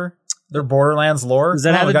anyone remember? Their Borderlands lore? Does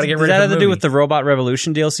that have to do with the Robot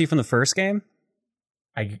Revolution DLC from the first game?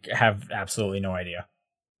 I have absolutely no idea.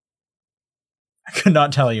 I could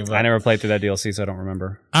not tell you. But I never played through that DLC, so I don't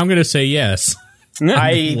remember. I'm going to say yes.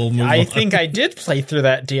 I think I did play through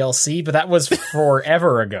that DLC, but that was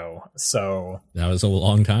forever ago. So that was a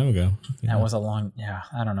long time ago. Yeah. That was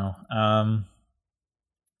I don't know.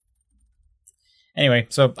 Anyway,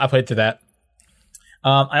 so I played through that.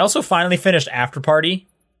 I also finally finished After Party.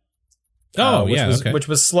 Which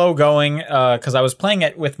was slow going because I was playing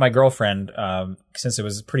it with my girlfriend since it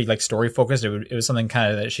was pretty like story focused. It was something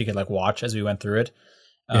kind of that she could like watch as we went through it.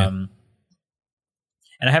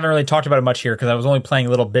 And I haven't really talked about it much here because I was only playing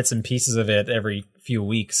little bits and pieces of it every few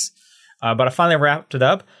weeks. But I finally wrapped it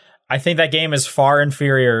up. I think that game is far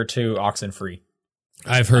inferior to Oxenfree.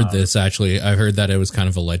 I've heard this, actually. I heard that it was kind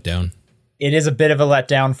of a letdown. It is a bit of a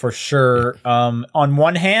letdown for sure. On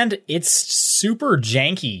one hand, it's super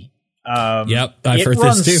janky. Yep, I've heard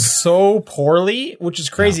this too. It runs so poorly, which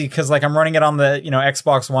is crazy because like I'm running it on the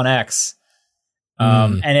Xbox One X.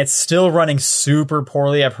 And it's still running super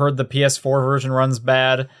poorly. I've heard the PS4 version runs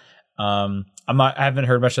bad. I haven't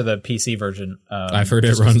heard much of the PC version. I've heard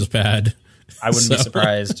it runs bad. I wouldn't be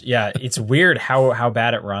surprised. Yeah, it's weird how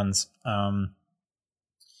bad it runs.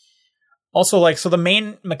 Also, like, so the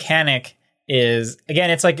main mechanic is, again,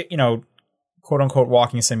 it's like, quote unquote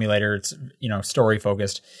walking simulator. It's, story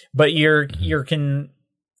focused, but you can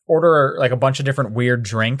order like a bunch of different weird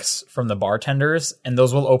drinks from the bartenders, and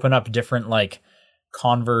those will open up different like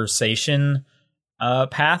conversation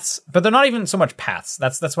paths, but they're not even so much paths.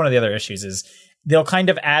 That's one of the other issues is they'll kind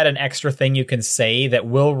of add an extra thing you can say that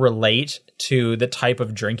will relate to the type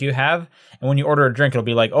of drink you have. And when you order a drink, it'll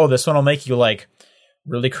be like, oh, this one will make you like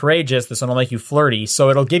really courageous. This one will make you flirty. So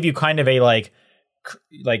it'll give you kind of a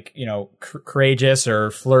courageous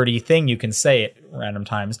or flirty thing you can say at random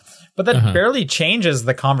times. But that barely changes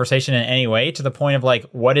the conversation in any way to the point of like,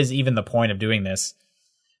 what is even the point of doing this?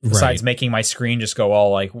 Besides making my screen just go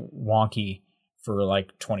all like wonky for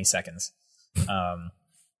like 20 seconds.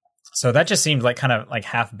 So that just seemed like kind of like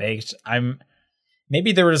half baked.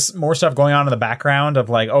 Maybe there was more stuff going on in the background of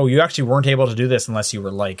like, oh, you actually weren't able to do this unless you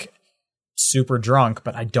were like super drunk,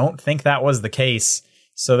 but I don't think that was the case.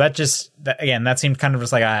 So that seemed kind of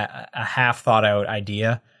just like a half thought out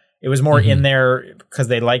idea. It was more in there because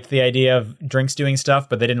they liked the idea of drinks doing stuff,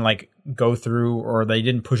 but they didn't like go through or they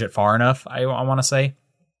didn't push it far enough. I want to say.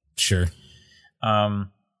 Sure. Yeah,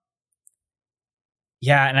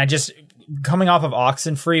 and I just coming off of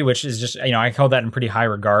Oxenfree, which is just I held that in pretty high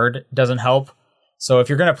regard, doesn't help. So if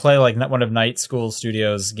you're gonna play like one of Night School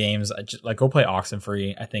Studios games, like go play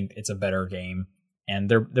Oxenfree. I think it's a better game, and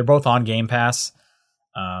they're both on Game Pass.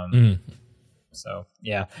 So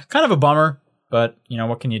yeah, kind of a bummer, but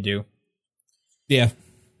what can you do? Yeah.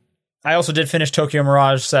 I also did finish Tokyo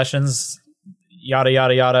Mirage Sessions, yada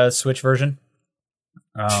yada yada Switch version.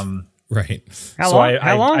 Right. How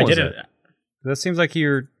long was it? That seems like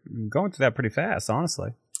you're going through that pretty fast,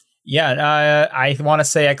 honestly. Yeah, I want to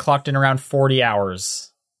say I clocked in around 40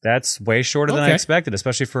 hours. That's way shorter than I expected,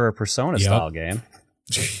 especially for a Persona-style game.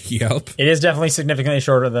 Yep. It is definitely significantly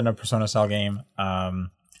shorter than a Persona-style game.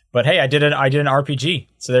 But hey, I did an RPG.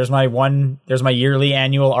 So there's my yearly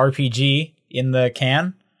annual RPG in the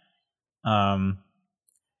can.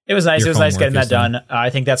 It was nice. It was nice getting that done. I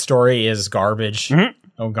think that story is garbage. Mm-hmm.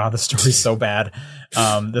 Oh god, the story's so bad.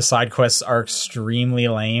 The side quests are extremely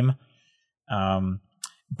lame.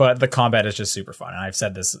 but the combat is just super fun. And I've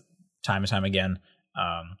said this time and time again.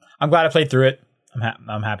 I'm glad I played through it.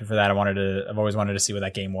 I'm happy for that. I've always wanted to see what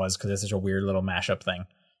that game was because it's such a weird little mashup thing.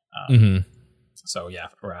 So yeah,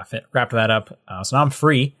 wrapped that up. So now I'm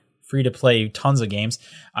free to play tons of games.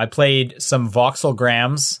 I played some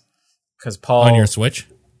Voxelgrams because Paul on your Switch.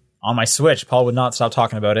 On my Switch, Paul would not stop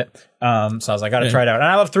talking about it. So I was like, I got to try it out. And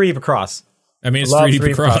I love 3D Picross. I mean, it's 3D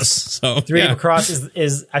Picross. So 3D Picross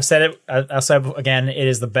is I've said it. I'll say it again. It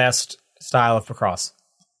is the best style of Picross.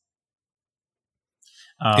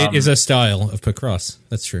 It is a style of Picross.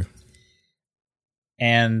 That's true.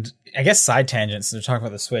 And I guess side tangents. They're talking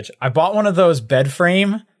about the Switch. I bought one of those bed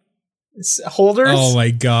frame holders. Oh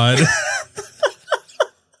my god.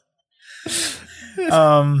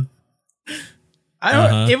 I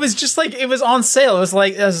don't. It was just like it was on sale. It was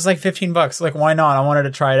like $15. Like, why not? I wanted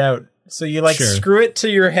to try it out. So you screw it to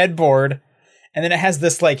your headboard, and then it has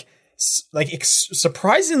this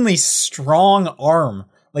surprisingly strong arm.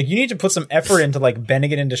 Like, you need to put some effort into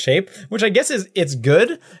bending it into shape, which I guess it's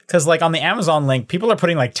good because on the Amazon link, people are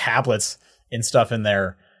putting tablets and stuff in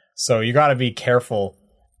there. So you got to be careful.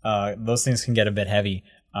 Those things can get a bit heavy.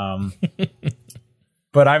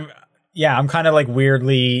 But I'm kind of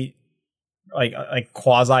weirdly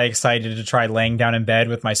quasi excited to try laying down in bed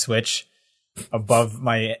with my Switch above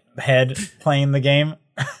my head playing the game.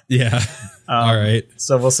 Yeah. All right.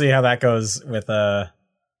 So we'll see how that goes with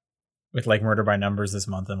Murder by Numbers this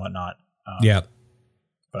month and whatnot. Yeah.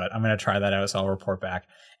 But I'm going to try that out, so I'll report back.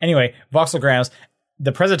 Anyway, Voxelgrams,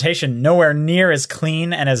 the presentation nowhere near as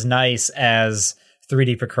clean and as nice as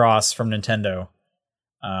 3D Picross from Nintendo.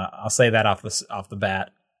 I'll say that off the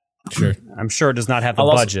bat. Sure. I'm sure it does not have the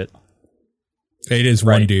budget. It is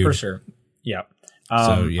one dude. For sure. Yeah.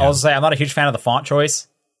 I'll also say I'm not a huge fan of the font choice.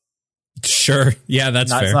 Sure. Yeah,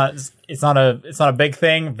 that's fair. It's not a big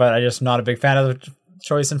thing, but I'm just not a big fan of the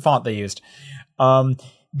choice in font they used. All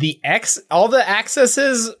the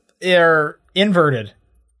axes are inverted.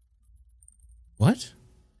 What?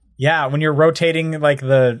 Yeah, when you're rotating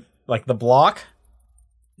the block,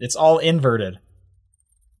 it's all inverted.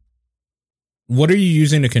 What are you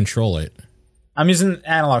using to control it? I'm using an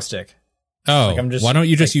analog stick. Oh, why don't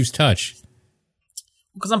you just use touch?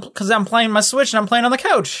 Because I'm playing my Switch and I'm playing on the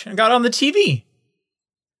couch and got it on the TV.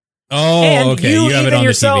 Oh, and okay. You have even it on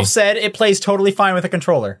yourself the TV. said it plays totally fine with a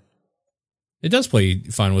controller. It does play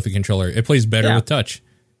fine with a controller. It plays better with touch.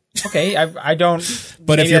 Okay, I don't.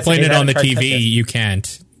 But if you're playing it on the TV, you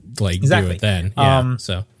can't do it then. Yeah.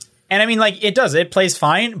 And I mean, it does. It plays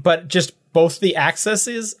fine, but just both the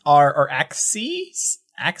axes are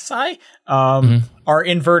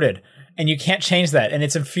inverted, and you can't change that, and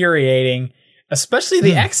it's infuriating. Especially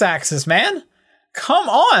the x-axis, man. Come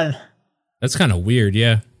on. That's kind of weird.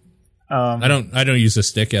 Yeah. I don't use a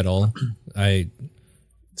stick at all.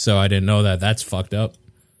 So I didn't know that. That's fucked up.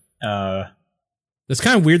 It's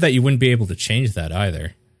kind of weird that you wouldn't be able to change that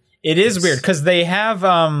either. It is weird because they have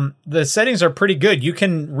the settings are pretty good. You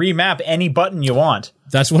can remap any button you want.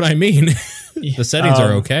 That's what I mean. The settings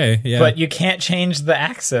are okay. Yeah. But you can't change the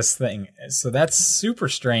axis thing. So that's super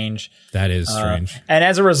strange. That is strange. And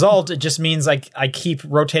as a result, it just means I keep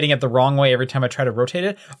rotating it the wrong way every time I try to rotate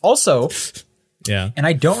it. Also, yeah. And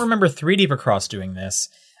I don't remember 3D Picross doing this.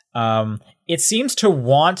 It seems to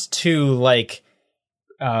want to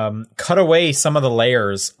cut away some of the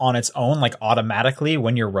layers on its own, automatically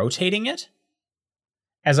when you're rotating it,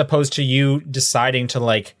 as opposed to you deciding to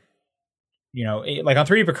on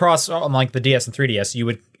 3D Picross on the DS and 3DS, you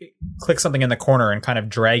would click something in the corner and kind of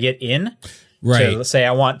drag it in. Right. To say,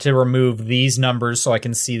 I want to remove these numbers so I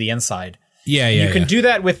can see the inside. Yeah. You can do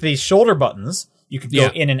that with the shoulder buttons. You can go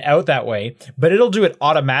in and out that way, but it'll do it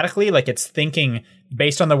automatically. It's thinking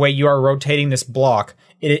based on the way you are rotating this block.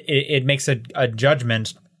 It makes a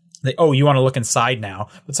judgment that, you want to look inside now.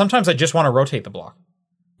 But sometimes I just want to rotate the block.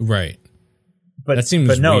 Right. But that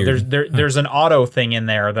seems weird. There's an auto thing in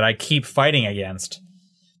there that I keep fighting against.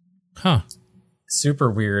 Huh.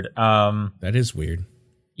 Super weird. That is weird.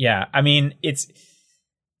 Yeah, I mean,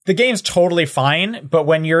 the game's totally fine, but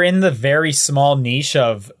when you're in the very small niche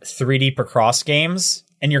of 3D Picross games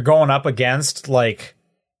and you're going up against like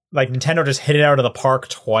Nintendo just hit it out of the park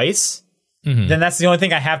twice, then that's the only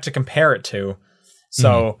thing I have to compare it to.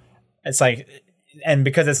 So it's and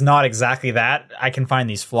because it's not exactly that, I can find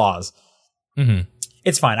these flaws.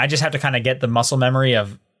 It's fine. I just have to kind of get the muscle memory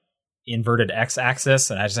of inverted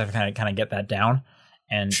x-axis, and I just have to kind of get that down,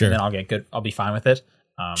 and then I'll get good. I'll be fine with it.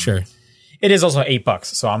 Sure. It is also $8,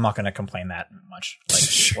 so I'm not going to complain that much.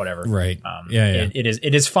 Whatever. Right.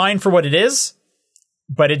 It is fine for what it is,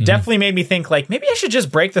 but it definitely made me think maybe I should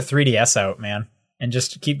just break the 3DS out, man. and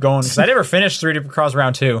just keep going. Because I never finished 3D Cross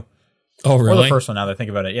Round 2. Oh, really? Or the first one, now that I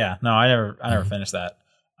think about it. Yeah. No, I never finished that.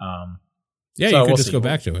 Yeah, so you could just go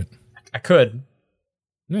back to it. I could,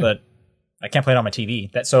 but I can't play it on my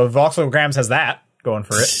TV. So Voxelgrams has that going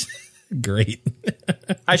for it. Great.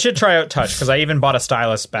 I should try out Touch, because I even bought a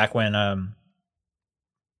stylus back when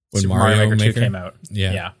Super Mario Maker 2 came out.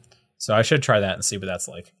 Yeah. So I should try that and see what that's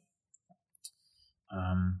like.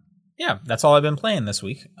 Yeah, that's all I've been playing this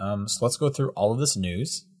week. So let's go through all of this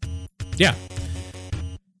news. Yeah.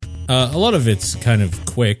 A lot of it's kind of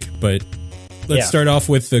quick, but let's start off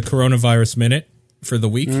with the coronavirus minute for the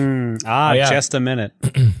week. Just a minute.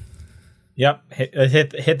 Yep.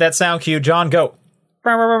 Hit that sound cue. John, go.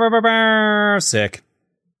 Sick.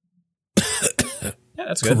 Yeah,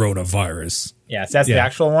 that's good. Coronavirus. Yeah, that's the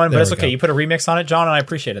actual one, but it's okay. You put a remix on it, John, and I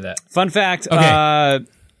appreciated that. Fun fact,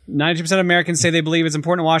 92% of Americans say they believe it's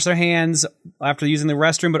important to wash their hands after using the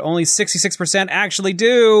restroom, but only 66% actually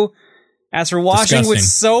do. As for washing with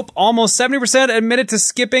soap, almost 70% admitted to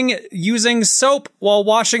skipping using soap while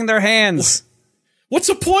washing their hands. What's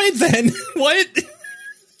the point then? What?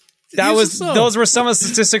 Those were some of the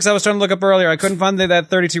statistics I was trying to look up earlier. I couldn't find that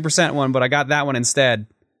 32% one, but I got that one instead.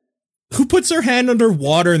 Who puts their hand under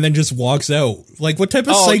water and then just walks out? Like, what type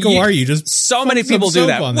of psycho are you? Just so many people do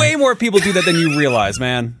that. Way more people do that than you realize,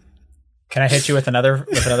 man. Can I hit you with another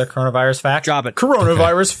coronavirus fact? Drop it.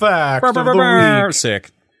 Coronavirus fact of the week. Sick.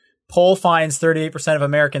 Poll finds 38% of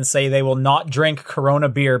Americans say they will not drink Corona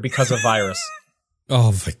beer because of virus.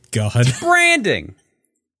 Oh my God. Branding.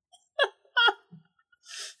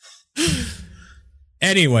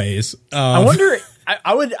 Anyways, I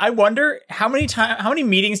wonder how many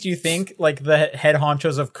meetings do you think like the head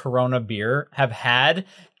honchos of Corona beer have had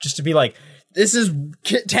just to be like, this is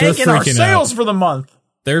tanking our sales for the month.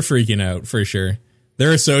 They're freaking out for sure.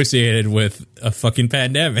 They're associated with a fucking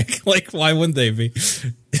pandemic. Like, why wouldn't they be?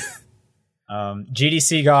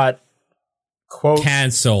 GDC got quote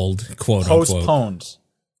canceled, quote postponed. Unquote.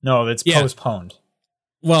 No, it's postponed.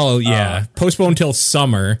 Well, postponed till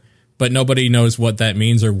summer, but nobody knows what that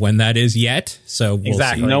means or when that is yet. So we'll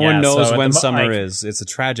see. No one knows when summer is. It's a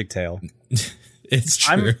tragic tale. It's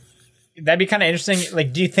true. That'd be kind of interesting.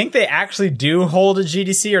 Like, do you think they actually do hold a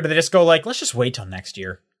GDC, or do they just go like, let's just wait till next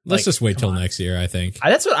year? Let's just wait till next year, I think.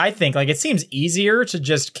 That's what I think. Like, it seems easier to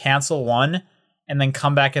just cancel one and then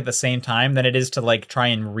come back at the same time than it is to like try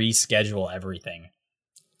and reschedule everything.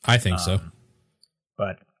 I think so.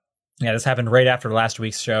 But yeah, this happened right after last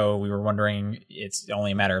week's show. We were wondering, it's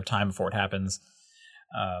only a matter of time before it happens.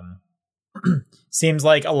 Seems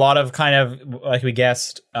like a lot of kind of, like we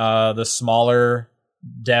guessed, the smaller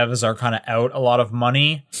devs are kind of out a lot of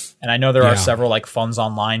money. And I know there are several like funds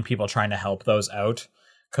online, people trying to help those out.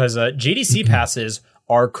 Because GDC passes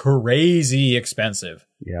are crazy expensive.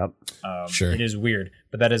 Yep. Sure. It is weird.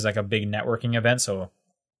 But that is like a big networking event, so...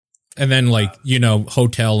 And then, like,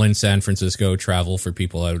 hotel in San Francisco travel for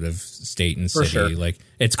people out of state and city. Sure. Like,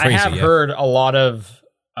 it's crazy. I have heard a lot of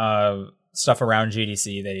stuff around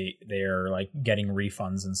GDC. They are, like, getting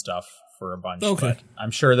refunds and stuff for a bunch. Okay. But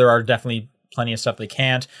I'm sure there are definitely plenty of stuff they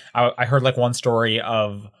can't. I heard, like, one story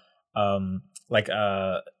of,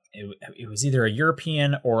 it was either a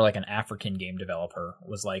European or, like, an African game developer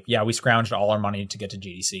was like, yeah, we scrounged all our money to get to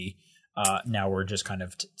GDC. Now we're just kind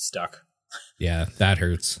of stuck. Yeah, that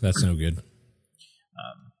hurts. That's no good.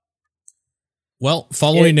 Well,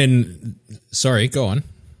 following in... Sorry, go on.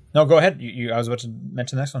 No, go ahead. I was about to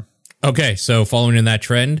mention the next one. Okay, so following in that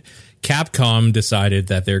trend, Capcom decided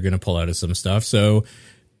that they're going to pull out of some stuff. So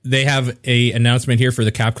they have a announcement here for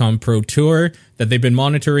the Capcom Pro Tour that they've been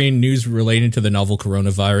monitoring news relating to the novel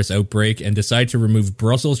coronavirus outbreak and decide to remove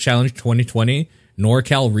Brussels Challenge 2020,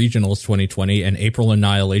 NorCal Regionals 2020, and April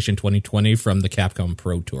Annihilation 2020 from the Capcom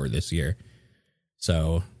Pro Tour this year.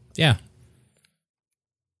 So, yeah.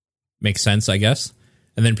 Makes sense, I guess.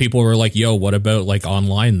 And then people were like, yo, what about, like,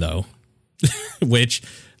 online, though? Which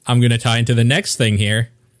I'm going to tie into the next thing here.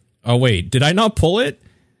 Oh, wait, did I not pull it?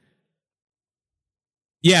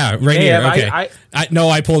 Yeah, right here. Okay.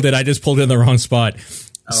 I pulled it. I just pulled it in the wrong spot. Okay.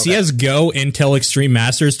 CSGO Intel Extreme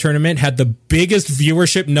Masters Tournament had the biggest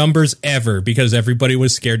viewership numbers ever because everybody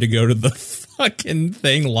was scared to go to the fucking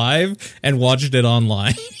thing live and watched it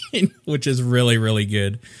online, which is really, really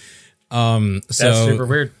good. That's super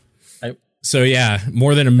weird. So yeah,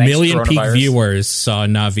 more than 1 million peak viewers saw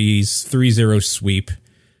Navi's 3-0 sweep.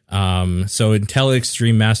 So Intel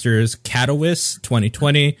Extreme Masters Katowice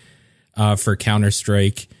 2020 for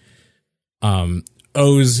Counter-Strike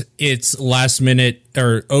owes its numbers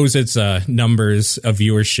of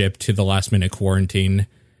viewership to the last minute quarantine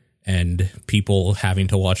and people having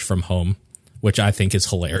to watch from home, which I think is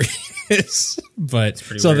hilarious. But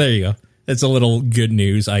so weird. There you go. It's a little good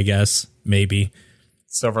news, I guess. Maybe.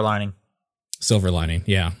 Silver lining. Silver lining,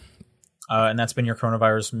 yeah. And that's been your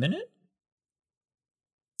coronavirus minute?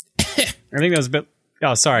 I think that was a bit...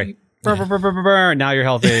 Oh, sorry. Yeah. Now you're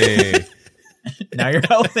healthy. Now you're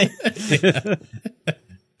healthy.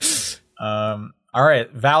 All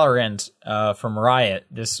right, Valorant from Riot.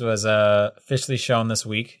 This was officially shown this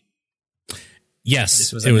week.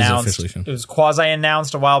 Yes, it was officially shown. It was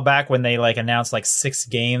quasi-announced a while back when they announced 6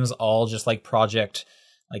 games, all just Project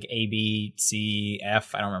A, B, C,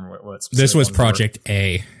 F. I don't remember what specific this was Project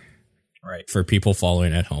A. Right. For people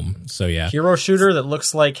following at home. So yeah. Hero shooter that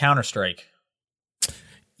looks like Counter-Strike.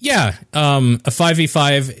 Yeah, a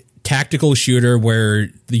 5v5 tactical shooter where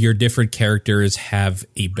your different characters have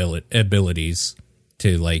abilities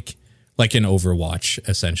to like an Overwatch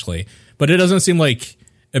essentially. But it doesn't seem like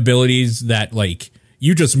abilities that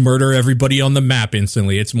you just murder everybody on the map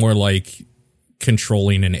instantly. It's more like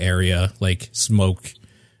controlling an area, like smoke,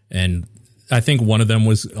 and I think one of them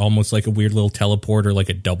was almost like a weird little teleport or like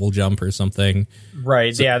a double jump or something.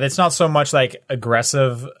 Right. So, yeah. It's not so much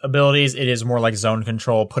aggressive abilities. It is more like zone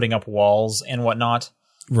control, putting up walls and whatnot.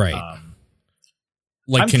 Right.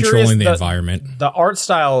 I'm controlling the environment. The art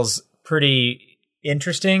style's pretty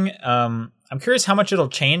interesting. I'm curious how much it'll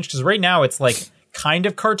change because right now it's kind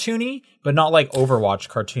of cartoony, but not like Overwatch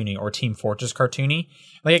cartoony or Team Fortress cartoony.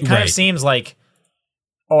 It kind of seems like,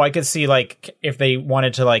 I could see if they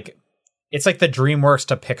wanted to it's like the DreamWorks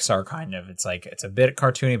to Pixar kind of. It's it's a bit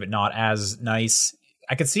cartoony, but not as nice.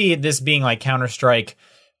 I could see this being like Counter-Strike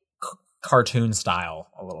cartoon style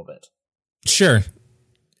a little bit. Sure.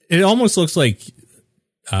 It almost looks like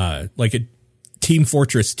a Team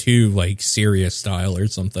Fortress 2, serious style or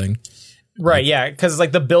something. Right, yeah, because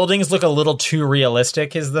the buildings look a little too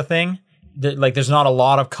realistic is the thing. There's not a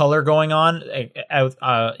lot of color going on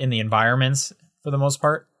out in the environments for the most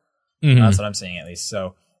part. Mm-hmm. That's what I'm seeing at least.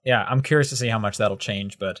 So yeah, I'm curious to see how much that'll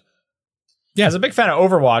change. But yeah, as a big fan of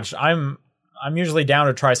Overwatch, I'm usually down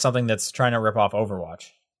to try something that's trying to rip off Overwatch.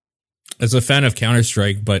 As a fan of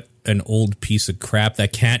Counter-Strike, but an old piece of crap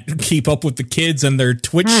that can't keep up with the kids and their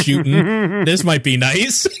Twitch shooting, this might be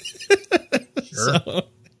nice. Sure. So,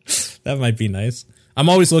 that might be nice. I'm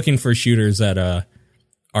always looking for shooters that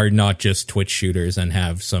are not just Twitch shooters and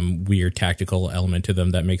have some weird tactical element to them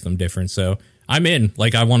that make them different. So I'm in.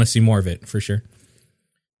 I want to see more of it for sure.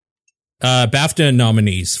 BAFTA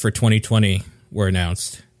nominees for 2020 were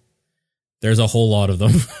announced. There's a whole lot of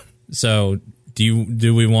them. So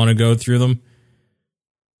do we want to go through them?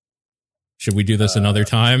 Should we do this another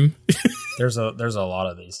time? There's a lot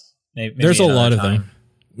of these. Maybe there's a lot of them.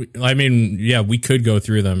 I mean, yeah, we could go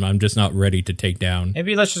through them. I'm just not ready to take down.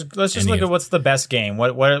 Maybe let's just look at what's the best game.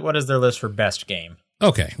 What is their list for best game?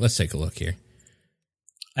 Okay, let's take a look here.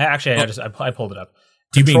 Actually, I pulled it up.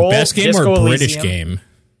 Do you mean best game or British game?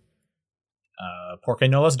 Porque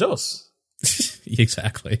no las dos.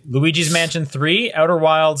 Exactly. Luigi's Mansion 3, Outer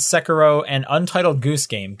Wilds, Sekiro, and Untitled Goose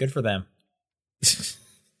Game. Good for them.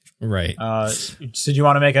 Right. So do you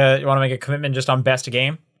want to make a commitment just on best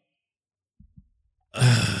game?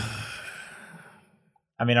 I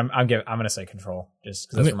mean, I'm going to say Control just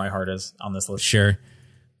because that's where my heart is on this list. Sure.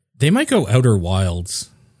 They might go Outer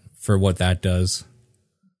Wilds for what that does.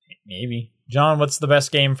 Maybe. John, what's the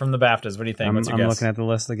best game from the BAFTAs? What do you think? I'm looking at the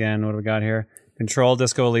list again. What do we got here? Control,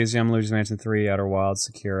 Disco Elysium, Luigi's Mansion 3, Outer Wilds,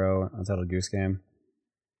 Sekiro, Untitled Goose Game.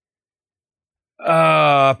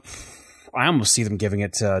 I almost see them giving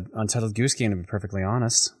it to Untitled Goose Game, to be perfectly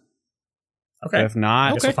honest. Okay. But if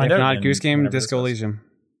not, Goose Game, Disco Elysium.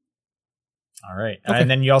 All right. Okay. And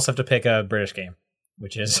then you also have to pick a British game,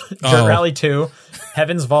 which is Dirt Rally 2,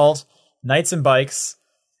 Heaven's Vault, Knights and Bikes,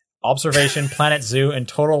 Observation, Planet Zoo, and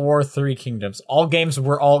Total War 3 Kingdoms. All games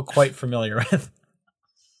we're all quite familiar with.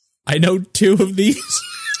 I know 2 of these.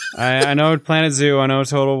 I know Planet Zoo, I know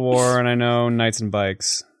Total War, and I know Knights and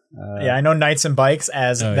Bikes. Yeah, I know Knights and Bikes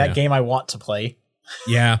as that game I want to play.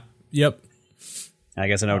 Yeah. Yep. I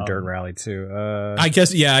guess I know Dirt Rally too. I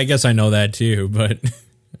guess I know that too, but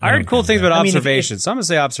I heard cool things about Observation, so I'm gonna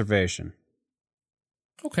say Observation.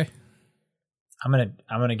 Okay. I'm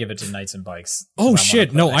gonna give it to Knights and Bikes. Oh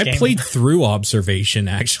shit! No, I played through Observation.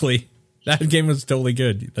 Actually, that game was totally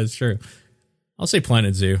good. That's true. I'll say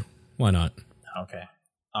Planet Zoo. Why not? Okay.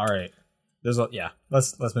 All right.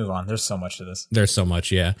 Let's move on. There's so much to this. There's so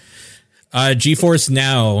much. Yeah. GeForce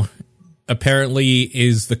Now apparently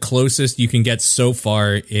is the closest you can get so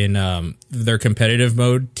far in their competitive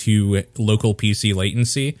mode to local PC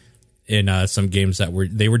latency in some games that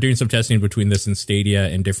they were doing some testing between this and Stadia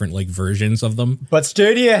and different versions of them. But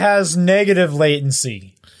Stadia has negative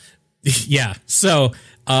latency. Yeah. So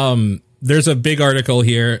there's a big article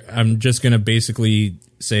here. I'm just going to basically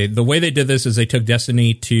say the way they did this is they took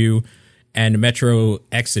Destiny 2 and Metro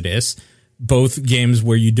Exodus, both games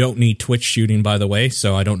where you don't need Twitch shooting, by the way.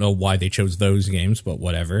 So I don't know why they chose those games, but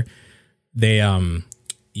whatever. They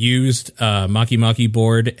used a Maki Maki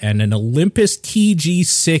board and an Olympus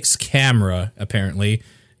TG6 camera, apparently,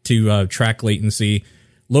 to track latency.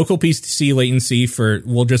 Local PC latency for,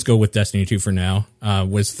 we'll just go with Destiny 2 for now,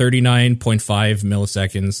 was 39.5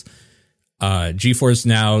 milliseconds. GeForce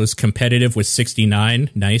Now's competitive was 69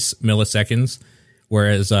 milliseconds,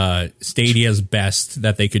 whereas Stadia's best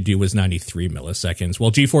that they could do was 93 milliseconds.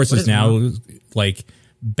 Well, GeForce's Now like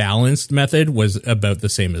balanced method was about the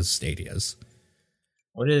same as Stadia's.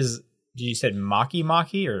 What is? You said Maki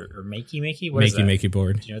Maki or Makey Makey? What is that? Makey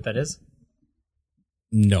board. Do you know what that is?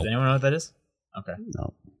 No. Does anyone know what that is? Okay.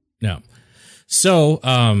 No. So,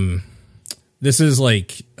 this is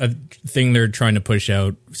like a thing they're trying to push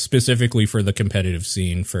out specifically for the competitive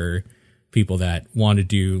scene for people that want to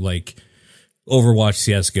do like Overwatch,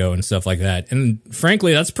 CSGO, and stuff like that. And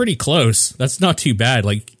frankly, that's pretty close. That's not too bad.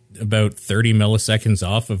 Like about 30 milliseconds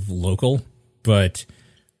off of local. But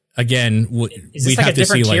again, is this like a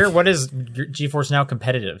different tier? What is GeForce Now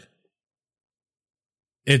competitive?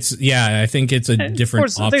 It's I think it's a different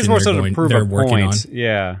option. I think it's more sort of prove a point.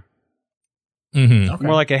 Yeah. Mm-hmm. Okay.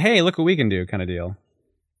 More like a hey, look what we can do kind of deal.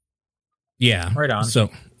 Yeah. Right on. So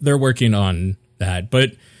they're working on that.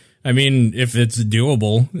 But I mean, if it's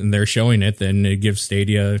doable and they're showing it, then it gives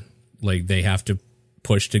Stadia, like, they have to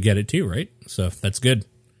push to get it too, right? So that's good.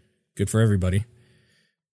 Good for everybody.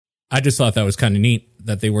 I just thought that was kind of neat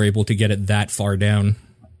that they were able to get it that far down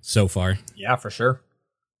so far. Yeah, for sure.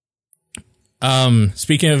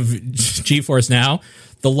 Speaking of GeForce Now,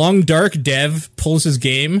 the Long Dark dev pulls his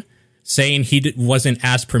game saying he wasn't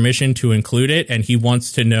asked permission to include it, and he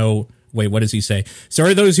wants to know... Wait, what does he say?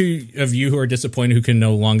 Sorry, those of you who are disappointed who can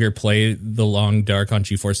no longer play The Long Dark on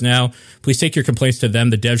GeForce Now. Please take your complaints to them.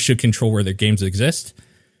 The devs should control where their games exist.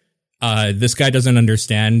 This guy doesn't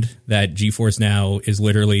understand that GeForce Now is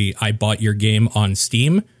literally, I bought your game on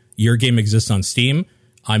Steam. Your game exists on Steam.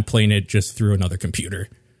 I'm playing it just through another computer.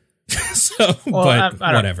 So, well, but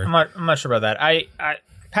whatever. I'm not sure about that.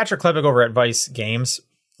 Patrick Klebig over at Vice Games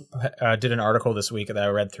did an article this week that I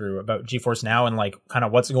read through about GeForce Now and like kind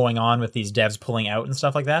of what's going on with these devs pulling out and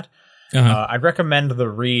stuff like that. I'd recommend the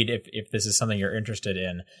read if this is something you're interested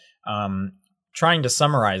in. Trying to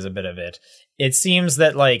summarize a bit of it, it seems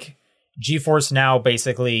that like GeForce Now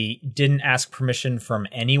basically didn't ask permission from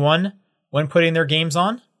anyone when putting their games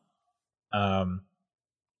on. And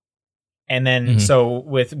then so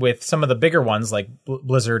with some of the bigger ones like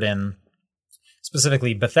Blizzard and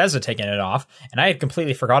specifically Bethesda taking it off, and I had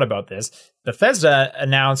completely forgot about this. Bethesda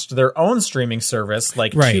announced their own streaming service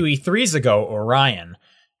like 2 E3s ago, Orion.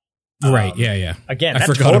 Right, yeah. Again,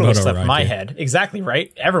 that totally slipped my head. Exactly,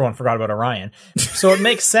 right? Everyone forgot about Orion. So it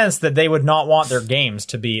makes sense that they would not want their games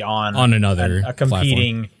to be on another a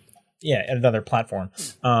competing platform. Another platform.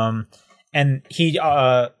 And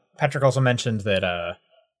Patrick also mentioned that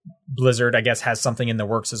Blizzard, I guess, has something in the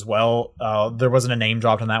works as well. There wasn't a name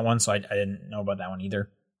dropped on that one, so I didn't know about that one either.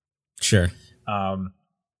 Sure.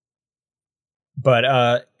 But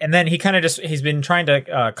and then he kind of he's been trying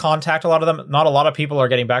to contact a lot of them. Not a lot of people are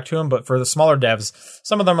getting back to him, but for the smaller devs,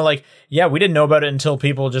 some of them are like, yeah, we didn't know about it until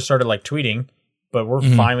people just started like tweeting, but we're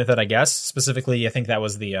fine with it, I guess. Specifically, I think that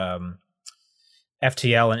was the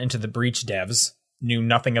FTL and Into the Breach devs knew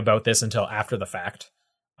nothing about this until after the fact.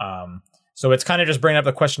 So it's kind of just bringing up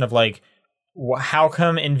the question of like, how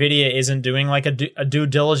come NVIDIA isn't doing like a due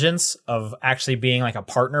diligence of actually being like a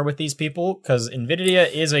partner with these people? Because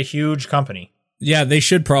NVIDIA is a huge company. Yeah, they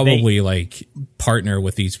should probably like partner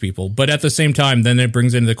with these people. But at the same time, then it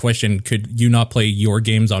brings into the question, could you not play your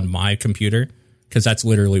games on my computer? Because that's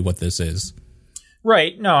literally what this is.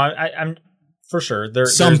 Right. No, I'm for sure.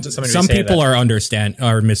 Some people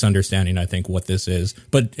are misunderstanding, I think, what this is.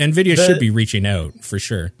 But NVIDIA should be reaching out for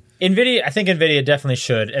sure. I think NVIDIA definitely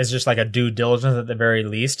should, as just like a due diligence at the very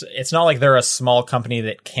least. It's not like they're a small company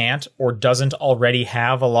that can't or doesn't already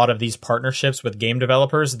have a lot of these partnerships with game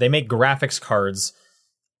developers. They make graphics cards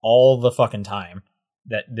all the fucking time.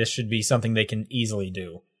 That this should be something they can easily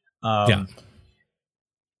do. And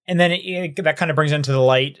then that kind of brings into the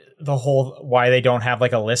light the whole why they don't have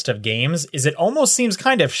like a list of games. Is it almost seems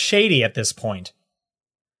kind of shady at this point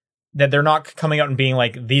that they're not coming out and being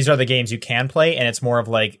like, these are the games you can play, and it's more of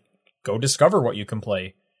like, go discover what you can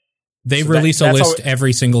play. They release a list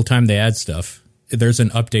every single time they add stuff. There's an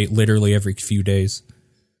update literally every few days.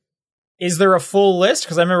 Is there a full list?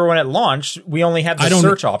 Because I remember when it launched, we only had the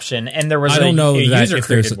search option, and there was a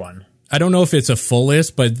user-created one. I don't know if it's a full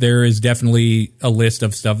list, but there is definitely a list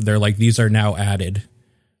of stuff. They're like, these are now added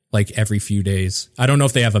like every few days. I don't know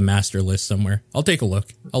if they have a master list somewhere. I'll take a look.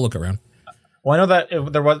 I'll look around. Well, I know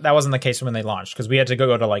that that wasn't the case when they launched, because we had to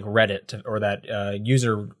go to like Reddit or that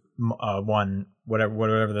user one,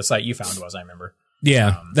 whatever the site you found was. I remember.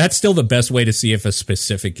 Yeah, that's still the best way to see if a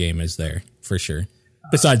specific game is there, for sure.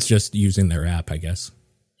 Besides just using their app, I guess.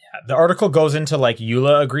 Yeah, the article goes into like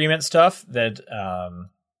EULA agreement stuff that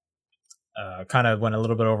kind of went a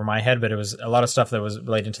little bit over my head, but it was a lot of stuff that was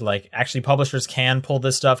related to like actually publishers can pull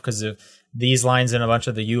this stuff because if these lines in a bunch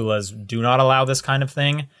of the EULAs do not allow this kind of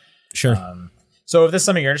thing. Sure. So if this is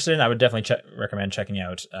something you're interested in, I would definitely recommend checking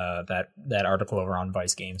out that article over on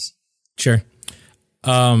Vice Games. Sure.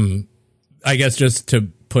 I guess just to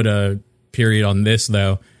put a period on this,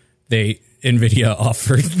 though, NVIDIA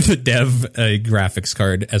offered the dev a graphics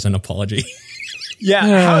card as an apology.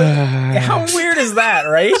 Yeah, how weird is that,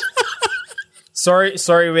 right?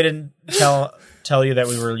 Sorry, we didn't tell you that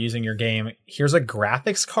we were using your game. Here's a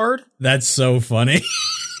graphics card. That's so funny.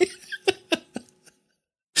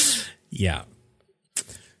 Yeah.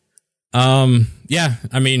 Yeah.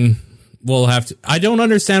 I mean, we'll have to. I don't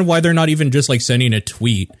understand why they're not even just like sending a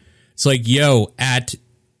tweet. It's like, yo, at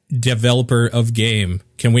developer of game,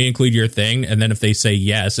 can we include your thing? And then if they say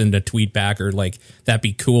yes and a tweet back or like, that'd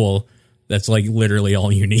be cool. That's like literally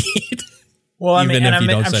all you need. Well, I mean, and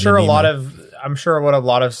I'm sure a lot of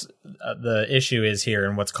the issue is here,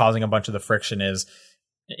 and what's causing a bunch of the friction is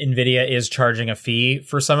NVIDIA is charging a fee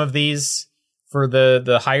for some of these for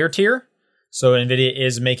the higher tier. So NVIDIA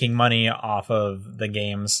is making money off of the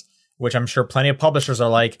games, which I'm sure plenty of publishers are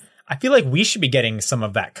like, I feel like we should be getting some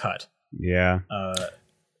of that cut. Yeah.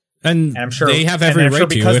 And I'm sure they have every right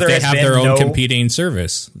to if they have their own competing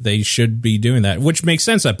service. They should be doing that, which makes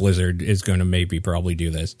sense that Blizzard is going to maybe probably do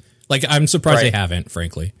this. Like, I'm surprised they haven't,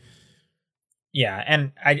 frankly. Yeah,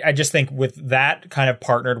 and I just think with that kind of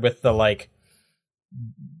partnered with the like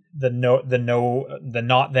the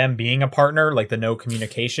not them being a partner, like the no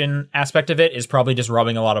communication aspect of it is probably just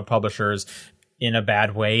rubbing a lot of publishers in a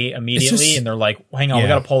bad way immediately, and they're like, hang on, we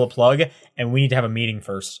got to pull the plug and we need to have a meeting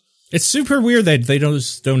first. It's super weird that they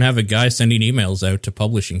don't have a guy sending emails out to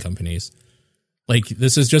publishing companies. Like,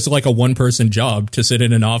 this is just like a one-person job to sit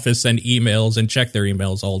in an office, send emails, and check their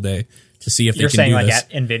emails all day to see if they can do this. You're saying like at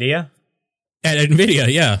NVIDIA? At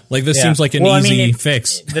NVIDIA, yeah. Like, this seems like an easy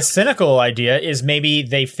fix. The cynical idea is maybe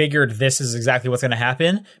they figured this is exactly what's going to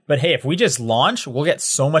happen, but hey, if we just launch, we'll get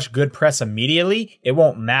so much good press immediately, it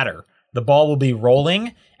won't matter. The ball will be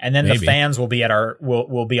rolling, and then the fans will be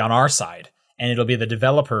will be on our side, and it'll be the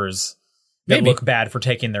developers that look bad for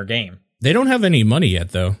taking their game. They don't have any money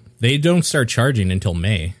yet, though. They don't start charging until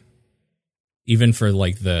May, even for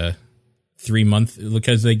like the 3 month,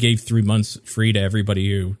 because they gave 3 months free to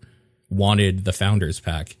everybody who wanted the Founders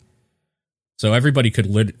Pack. So everybody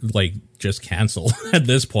could just cancel at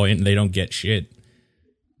this point, and they don't get shit.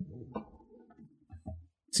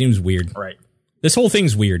 Seems weird. Right. This whole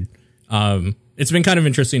thing's weird. It's been kind of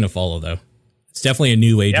interesting to follow, though. It's definitely a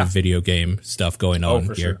new age of video game stuff going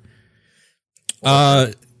on here.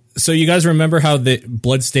 Sure. So you guys remember how the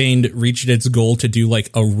Bloodstained reached its goal to do like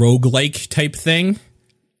a roguelike type thing?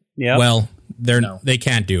 Yeah. Well, they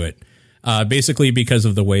can't do it. Basically because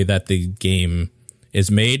of the way that the game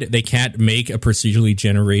is made, they can't make a procedurally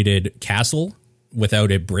generated castle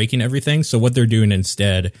without it breaking everything. So what they're doing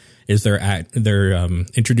instead is they're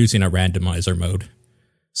introducing a randomizer mode.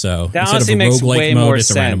 So that honestly makes way more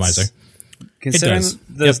sense. Considering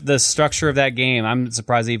the structure of that game, I'm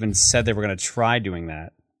surprised they even said they were going to try doing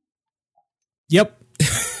that. Yep,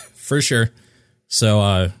 for sure.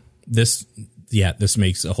 So this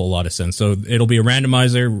makes a whole lot of sense. So it'll be a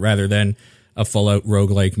randomizer rather than a full-out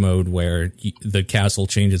roguelike mode where the castle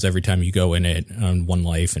changes every time you go in it on one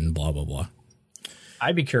life and blah, blah, blah.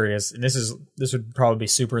 I'd be curious, and this would probably be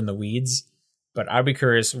super in the weeds, but I'd be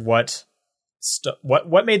curious what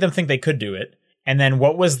made them think they could do it, and then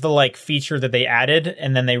what was the like feature that they added,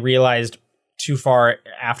 and then they realized too far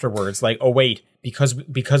afterwards, like, oh wait, because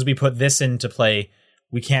we put this into play,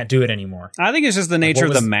 we can't do it anymore. I think it's just the nature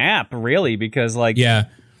of the map, really, because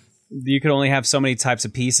you could only have so many types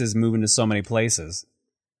of pieces moving to so many places.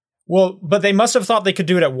 Well, but they must have thought they could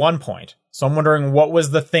do it at one point. So I'm wondering what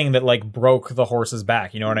was the thing that like broke the horse's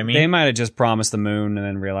back. You know what I mean? They might have just promised the moon and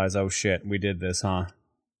then realized, oh shit, we did this, huh?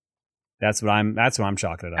 That's what I'm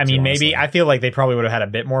chalking it up to. I mean, maybe I feel like they probably would have had a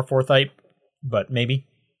bit more foresight, but maybe.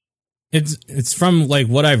 It's from like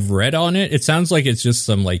what I've read on it. It sounds like it's just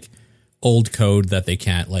some like old code that they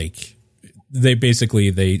can't like.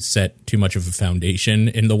 They set too much of a foundation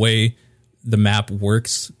in the way the map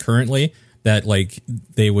works currently that like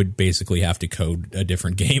they would basically have to code a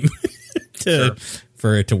different game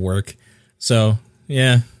for it to work. So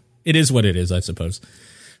yeah, it is what it is, I suppose.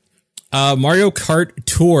 Mario Kart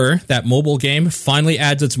Tour, that mobile game, finally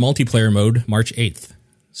adds its multiplayer mode March 8th.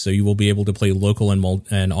 So you will be able to play local and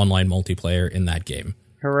online multiplayer in that game.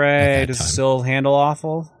 Hooray! Does it still handle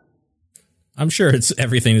awful? I'm sure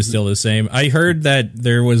everything is still the same. I heard that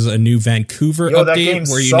there was a new Vancouver update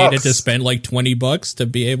where you needed to spend like $20 to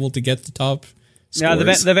be able to get the top scores.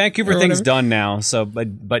 Yeah, the Vancouver thing's done now. So,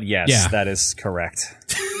 but yes, that is correct.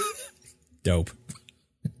 Dope.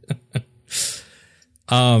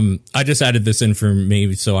 I just added this in for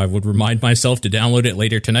me so I would remind myself to download it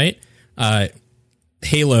later tonight.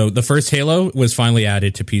 Halo, the first Halo, was finally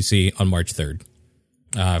added to PC on March 3rd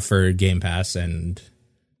for Game Pass and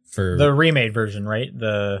for the remade version, right?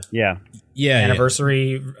 The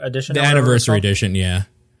anniversary edition. The anniversary edition, yeah.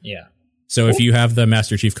 So cool. If you have the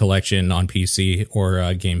Master Chief Collection on PC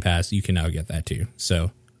or Game Pass, you can now get that too.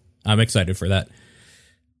 So I'm excited for that.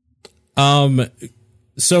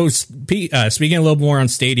 So speaking a little more on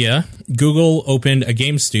Stadia, Google opened a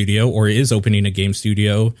game studio, or is opening a game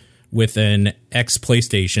studio, with an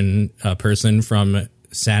ex-PlayStation person from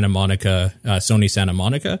Santa Monica, Sony Santa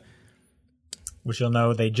Monica. Which you'll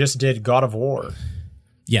know they just did God of War.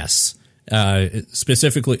 Yes.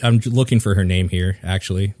 Specifically, I'm looking for her name here,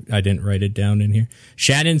 actually. I didn't write it down in here.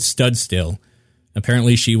 Shannon Studstill.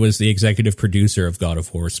 Apparently she was the executive producer of God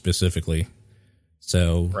of War specifically.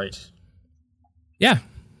 So, right. Yeah,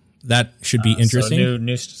 that should be interesting. So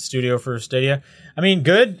new studio for Stadia. I mean,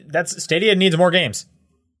 good. Stadia needs more games.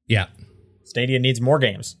 Yeah. Stadia needs more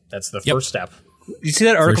games. That's the first step. Did you see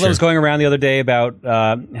that article that was going around the other day about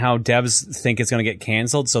how devs think it's going to get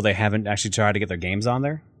canceled, so they haven't actually tried to get their games on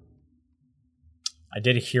there? I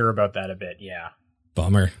did hear about that a bit, yeah.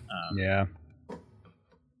 Bummer. Yeah.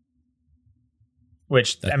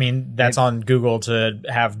 Which, I mean, that's on Google to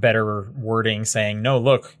have better wording saying, no,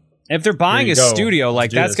 look. If they're buying a studio,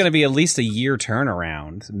 like, that's going to be at least a year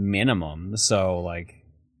turnaround, minimum. So, like,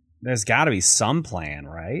 there's got to be some plan,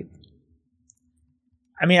 right?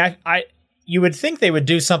 I mean, you would think they would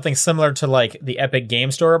do something similar to, like, the Epic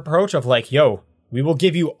Game Store approach of, like, yo, we will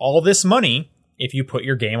give you all this money if you put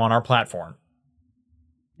your game on our platform.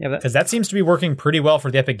 Yeah, because that seems to be working pretty well for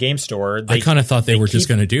the Epic Game Store. I kind of thought they were just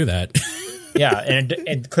going to do that. Yeah,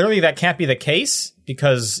 and clearly that can't be the case,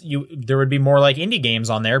 because there would be more like indie games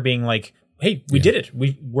on there being like, "Hey, we did it.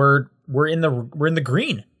 We're in the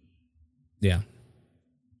green." Yeah.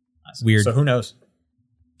 Weird. So who knows?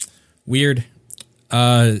 Weird.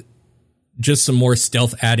 Just some more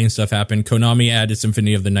stealth adding stuff happened. Konami added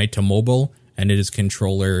Symphony of the Night to mobile, and it is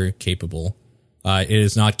controller capable. It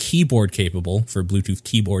is not keyboard capable for Bluetooth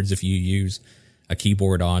keyboards if you use a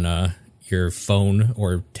keyboard on your phone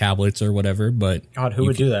or tablets or whatever. But God, who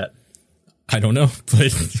would do that? I don't know. But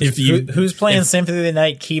if you who's playing Symphony of the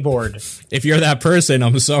Night keyboard? If you're that person,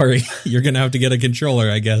 I'm sorry, you're gonna have to get a controller,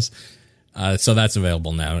 I guess. So that's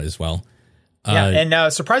available now as well. Yeah,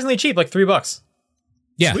 and surprisingly cheap, like $3.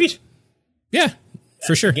 Yeah, sweet. Yeah,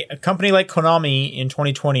 for sure. A company like Konami in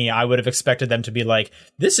 2020, I would have expected them to be like,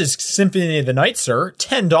 "This is Symphony of the Night, sir.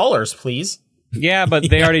 $10, please." Yeah, but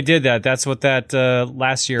they already did that. That's what that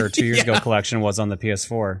last year or 2 years ago collection was on the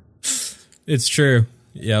PS4. It's true.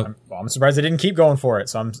 Yep. I'm surprised they didn't keep going for it.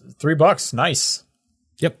 So I'm $3. Nice.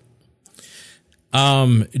 Yep.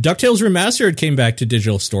 DuckTales Remastered came back to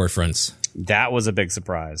digital storefronts. That was a big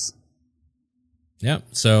surprise. Yep.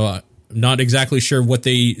 So not exactly sure what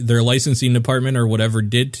their licensing department or whatever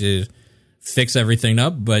did to fix everything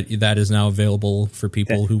up, but that is now available for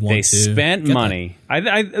people who want to. They spent money.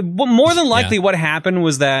 More than likely, what happened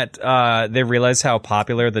was that they realized how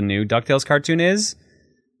popular the new DuckTales cartoon is,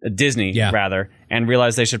 Disney rather, and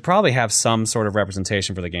realized they should probably have some sort of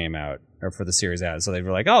representation for the game out, or for the series out. So they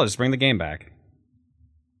were like, "Oh, just bring the game back."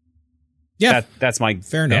 Yeah, that's my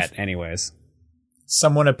fair bet, enough. anyways.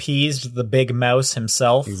 Someone appeased the big mouse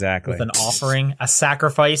himself, exactly, with an offering, a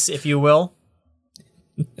sacrifice, if you will.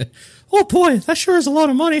 Oh boy, that sure is a lot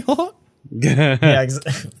of money. Yeah,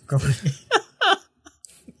 exactly.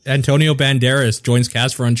 Antonio Banderas joins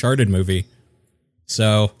cast for Uncharted movie,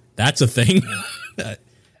 so that's a thing.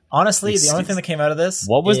 Honestly, the only thing that came out of this.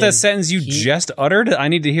 What was that sentence you just uttered? I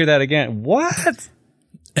need to hear that again. What?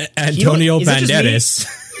 Antonio Banderas.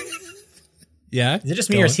 Yeah. Is it just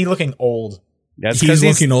me, or is he looking old? He's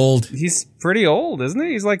looking old. He's pretty old, isn't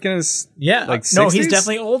he? He's like in his like 60s? No, he's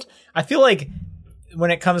definitely old. I feel like when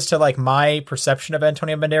it comes to like my perception of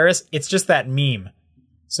Antonio Banderas, it's just that meme.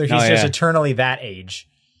 So he's just eternally that age.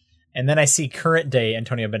 And then I see current day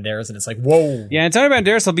Antonio Banderas, and it's like, whoa. Yeah, Antonio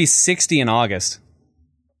Banderas will be 60 in August.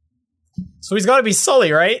 So he's got to be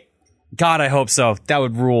Sully, right? God, I hope so. That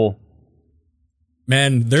would rule.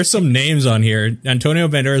 Man, there's some names on here. Antonio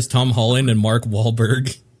Banderas, Tom Holland, and Mark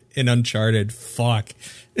Wahlberg in Uncharted. Fuck.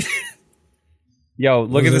 Yo,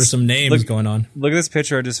 look at this. There's some names going on. Look at this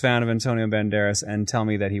picture I just found of Antonio Banderas and tell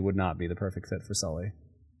me that he would not be the perfect fit for Sully.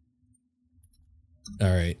 All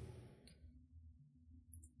right.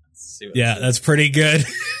 Yeah, that's pretty good.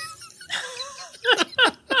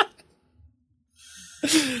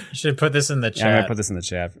 You should put this in the chat. Yeah, I'm going to put this in the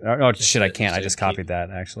chat. Oh, shit, I can't. I just copied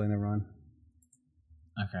that, actually. Never mind.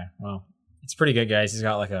 Okay, well, it's pretty good, guys. He's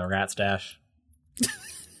got like a rat stash.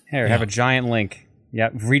 Here, have a giant link. Yeah,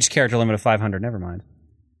 reach character limit of 500. Never mind.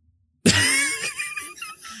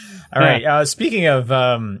 All right, speaking of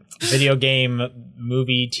video game,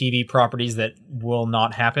 movie, TV properties that will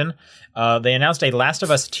not happen, they announced a Last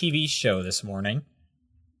of Us TV show this morning.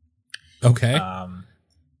 Okay.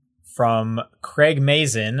 From Craig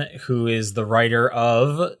Mazin, who is the writer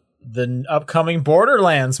of the upcoming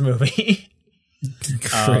Borderlands movie.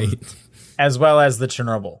 Great. As well as the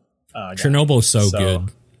Chernobyl. Chernobyl's so good.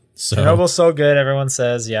 Chernobyl's so good, everyone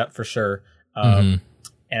says. Yeah, for sure. And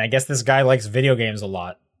I guess this guy likes video games a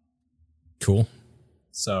lot. Cool.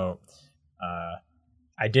 So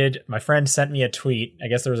my friend sent me a tweet. I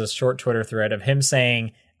guess there was a short Twitter thread of him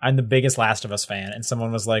saying, I'm the biggest Last of Us fan. And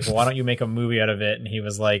someone was like, well, why don't you make a movie out of it? And he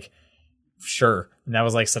was like, sure. And that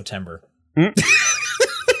was like September.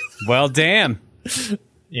 Well, damn.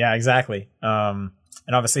 Yeah, exactly. And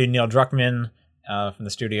obviously Neil Druckmann from the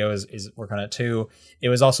studio is working on it too. It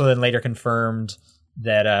was also then later confirmed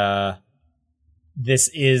that this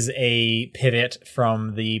is a pivot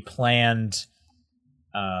from the planned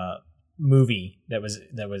movie that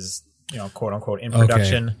was quote unquote in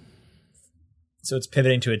production. Okay. So it's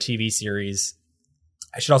pivoting to a TV series.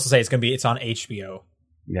 I should also say it's on HBO.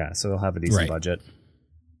 Yeah, so they'll have a decent budget.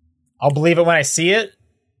 I'll believe it when I see it.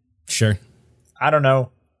 Sure. I don't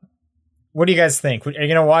know. What do you guys think? Are you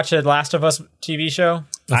going to watch a Last of Us TV show?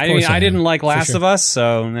 I didn't like Last of Us,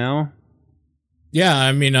 so no. Yeah,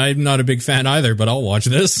 I mean, I'm not a big fan either, but I'll watch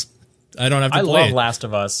this. I don't have to play it. I love Last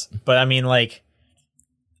of Us, but I mean, like,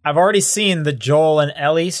 I've already seen the Joel and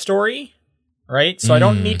Ellie story, right? So I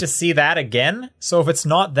don't need to see that again. So if it's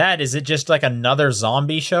not that, is it just like another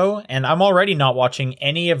zombie show? And I'm already not watching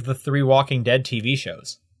any of the 3 Walking Dead TV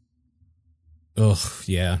shows. Ugh,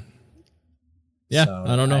 yeah. Yeah, so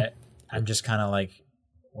I don't know. I'm just kind of like,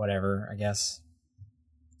 whatever, I guess.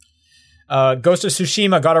 Ghost of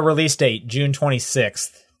Tsushima got a release date, June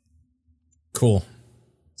 26th. Cool.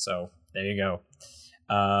 So, there you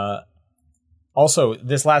go. Also,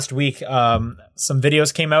 this last week, some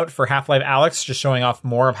videos came out for Half-Life Alyx, just showing off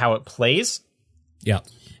more of how it plays. Yeah.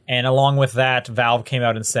 And along with that, Valve came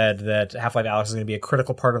out and said that Half-Life Alyx is going to be a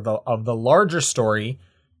critical part of the larger story,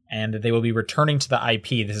 and they will be returning to the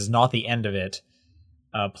IP. This is not the end of it.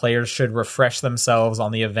 Players should refresh themselves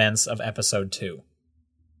on the events of Episode 2.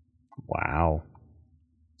 Wow.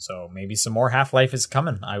 So maybe some more Half-Life is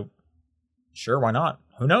coming. Sure, why not?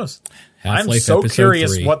 Who knows? Half-Life I'm so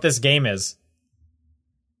curious 3. what this game is.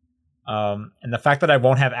 And the fact that I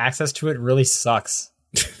won't have access to it really sucks.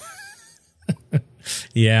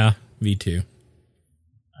 Yeah, me too.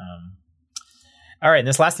 All right, and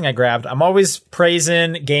this last thing I grabbed, I'm always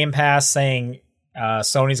praising Game Pass, saying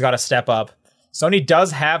Sony's got to step up. Sony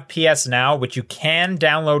does have PS Now, which you can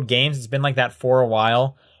download games. It's been like that for a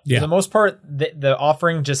while. Yeah. For the most part, the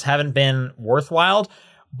offering just haven't been worthwhile,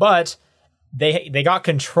 but they got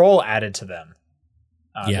Control added to them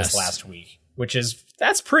this last week,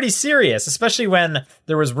 that's pretty serious, especially when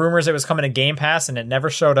there was rumors it was coming to Game Pass and it never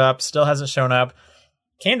showed up, still hasn't shown up.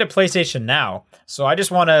 Came to PlayStation Now. So I just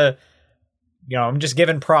want to, I'm just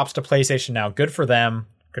giving props to PlayStation Now. Good for them.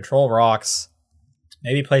 Control rocks.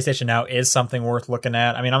 Maybe PlayStation Now is something worth looking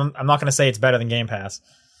at. I mean, I'm not going to say it's better than Game Pass.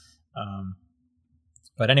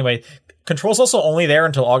 But anyway, Control's also only there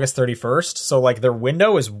until August 31st. So like their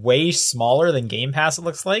window is way smaller than Game Pass, it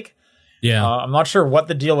looks like. Yeah. I'm not sure what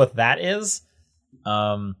the deal with that is.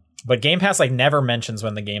 But Game Pass like never mentions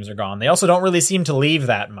when the games are gone. They also don't really seem to leave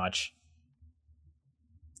that much.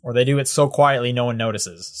 Or they do it so quietly no one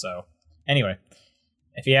notices. So anyway,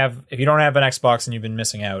 if you don't have an Xbox and you've been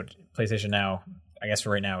missing out, PlayStation Now, I guess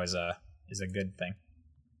for right now is a good thing.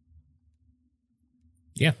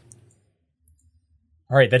 Yeah.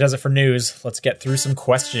 All right, that does it for news. Let's get through some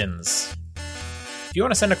questions. If you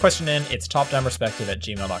want to send a question in, it's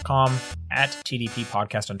topdownperspective@gmail.com, at TDP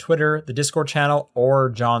Podcast on Twitter, the Discord channel, or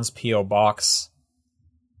John's P.O. Box.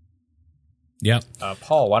 Yeah.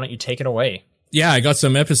 Paul, why don't you take it away? Yeah, I got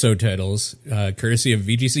some episode titles, courtesy of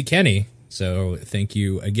VGC Kenny. So thank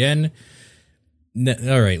you again.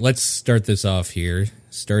 All right, let's start this off here.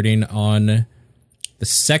 Starting on the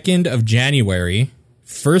 2nd of January,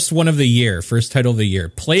 first one of the year, first title of the year.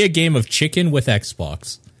 Play a game of chicken with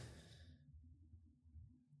Xbox.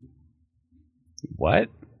 What?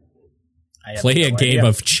 Play a game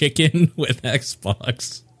of chicken with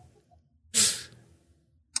Xbox.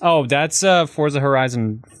 Oh, that's Forza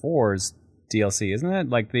Horizon 4's DLC, isn't it?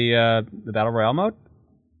 Like the Battle Royale mode?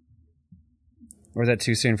 Or is that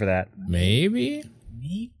too soon for that? Maybe?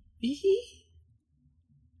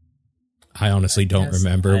 I honestly don't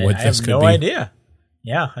remember what this could be. I have no idea.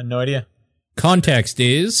 Yeah, I have no idea. Context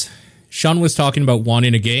is, Sean was talking about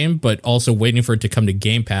wanting a game, but also waiting for it to come to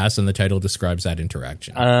Game Pass, and the title describes that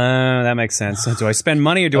interaction. That makes sense. So do I spend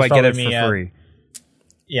money or do I get it for free?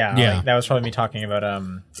 Yeah, like, that was probably me talking about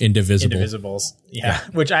Indivisibles. Yeah,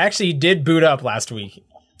 which I actually did boot up last week.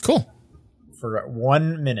 Cool. For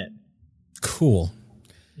 1 minute. Cool.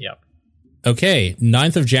 Yep. Okay,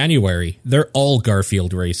 9th of January. They're all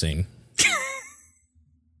Garfield racing.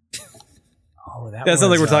 That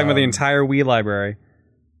sounds like we're talking about the entire Wii library.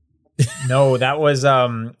 No, that was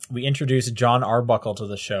we introduced John Arbuckle to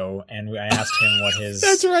the show, and I asked him what his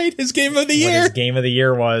that's right, his game of the year. His game of the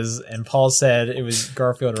year was, and Paul said it was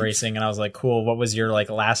Garfield Racing, and I was like, "Cool, what was your like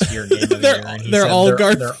last year game of the year?" And he they're said, all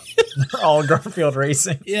they're all Garfield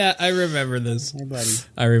Racing. Yeah, I remember this. Hey, buddy.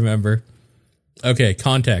 I remember. Okay,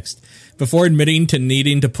 context. Before admitting to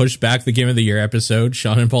needing to push back the Game of the Year episode,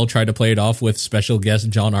 Sean and Paul tried to play it off with special guest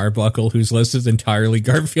John Arbuckle, whose list is entirely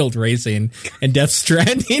Garfield Racing, and Death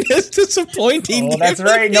Stranding is disappointing. Oh, that's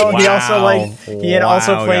right. No, he also he had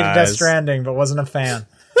also played Death Stranding, but wasn't a fan.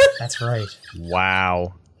 That's right.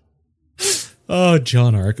 Wow. Oh,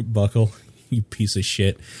 John Arbuckle, you piece of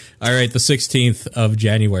shit. All right, the 16th of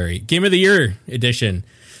January, Game of the Year edition.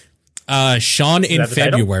 Sean in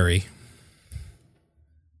February. Title?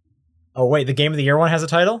 Oh, wait, the Game of the Year one has a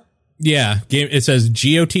title? Yeah, it says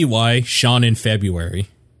GOTY, Sean in February.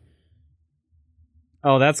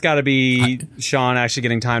 Oh, that's got to be Sean actually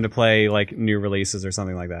getting time to play like new releases or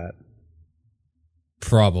something like that.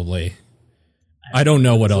 Probably. I don't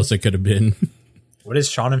know what else it could have been. What is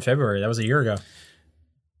Sean in February? That was a year ago.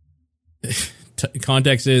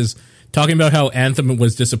 Context is talking about how Anthem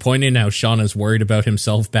was disappointing and how Sean is worried about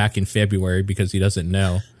himself back in February because he doesn't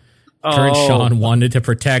know. Current Sean wanted to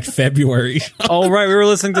protect February. Oh, right. We were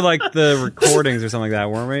listening to like the recordings or something like that,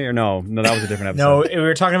 weren't we? Or no, that was a different episode. No, we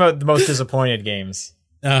were talking about the most disappointed games.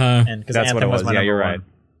 And that's Anthem what it was. Yeah, you're right.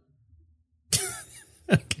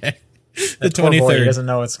 Okay. The 23rd. He doesn't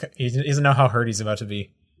know he doesn't know how hurt he's about to be.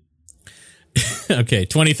 Okay,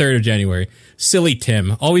 23rd of January. Silly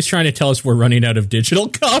Tim, always trying to tell us we're running out of digital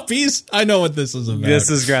copies. I know what this is about. This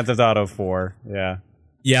is Grand Theft Auto 4. Yeah.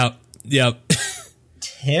 Yep.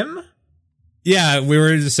 Tim? Yeah, we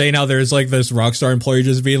were just saying how there's like this Rockstar employee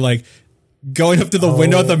just being like going up to the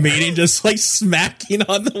window at the meeting, just like smacking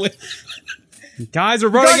on the window. Guys, we're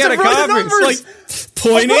running out of copies. Like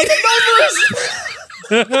pointing.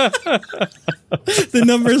 The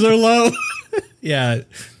numbers are low. Yeah.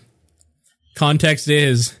 Context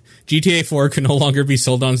is GTA 4 can no longer be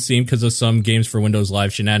sold on Steam because of some Games for Windows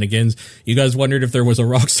Live shenanigans. You guys wondered if there was a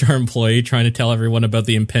Rockstar employee trying to tell everyone about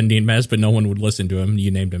the impending mess, but no one would listen to him.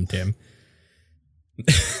 You named him Tim.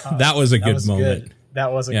 That was a good moment. Good.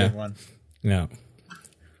 That was a good one. Yeah.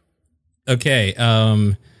 Okay.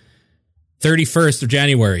 31st of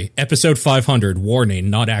January, episode 500. Warning,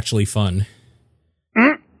 not actually fun.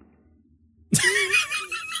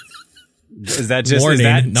 Is that just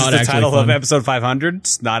Warning, not the title fun. of episode 500?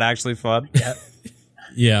 It's not actually fun.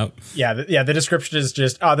 Yeah. Yeah. The description is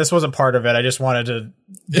just, this wasn't part of it. I just wanted to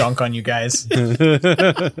dunk on you guys.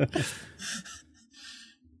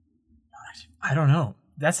 I don't know.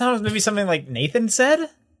 That sounds maybe something like Nathan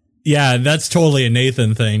said. Yeah, that's totally a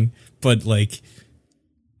Nathan thing. But like,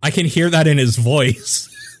 I can hear that in his voice.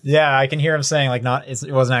 Yeah, I can hear him saying like,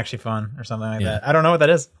 it wasn't actually fun or something like that. I don't know what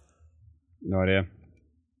that is. No idea.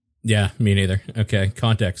 Yeah, me neither. Okay,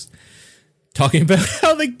 context. Talking about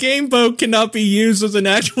how the game boat cannot be used as an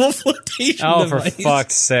actual flotation device. For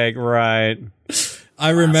fuck's sake, right. I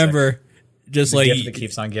remember just the gift that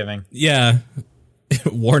keeps on giving. Yeah.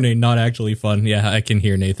 Warning, not actually fun. Yeah, I can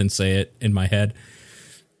hear Nathan say it in my head.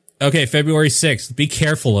 Okay, February 6th. Be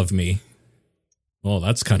careful of me. Well,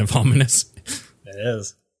 that's kind of ominous. It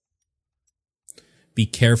is. Be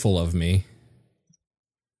careful of me.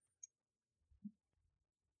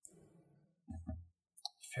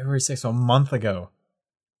 February 6th, a month ago.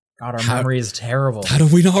 God, our memory is terrible. How do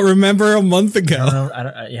we not remember a month ago? I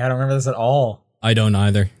don't remember this at all. I don't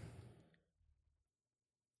either.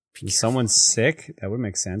 Is someone sick? That would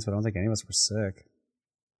make sense, but I don't think any of us were sick.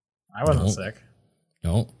 I wasn't sick.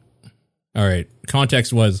 No. All right.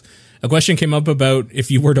 Context was a question came up about if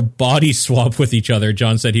you were to body swap with each other.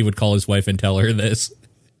 John said he would call his wife and tell her this.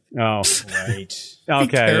 Oh, right. Okay. Be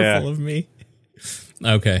careful of me.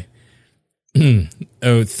 Okay.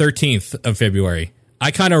 13th of February.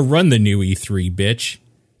 I kind of run the new E3, bitch.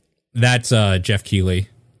 That's Jeff Keighley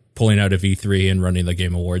pulling out of E3 and running the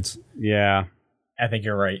Game Awards. Yeah. I think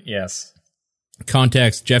you're right. Yes.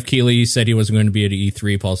 Context, Jeff Keighley said he wasn't going to be at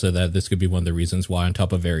E3. Paul said that this could be one of the reasons why, on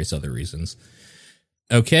top of various other reasons.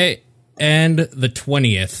 Okay. And the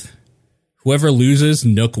 20th. Whoever loses,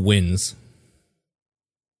 Nook wins.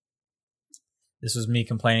 This was me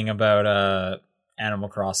complaining about Animal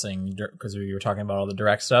Crossing because we were talking about all the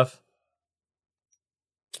direct stuff.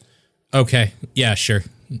 Okay. Yeah, sure.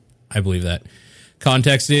 I believe that.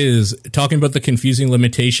 Context is talking about the confusing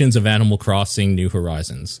limitations of Animal Crossing New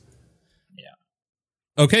Horizons. Yeah.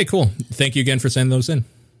 Okay, cool. Thank you again for sending those in.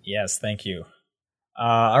 Yes, thank you.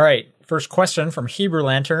 All right. First question from Hebrew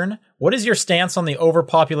Lantern. What is your stance on the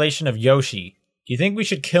overpopulation of Yoshi? Do you think we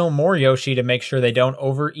should kill more Yoshi to make sure they don't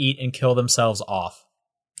overeat and kill themselves off?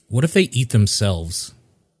 What if they eat themselves?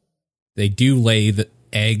 They do lay the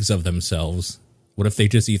eggs of themselves. What if they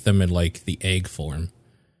just eat them in, like, the egg form?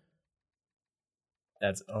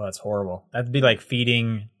 That's horrible. That'd be like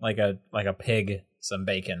feeding like a pig some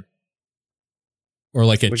bacon. Or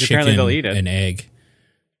like a Which chicken, apparently they'll eat it. an egg.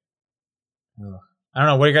 Ugh. I don't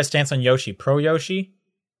know. What are your guys' stance on Yoshi? Pro Yoshi?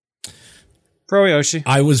 Pro Yoshi.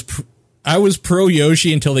 I was pro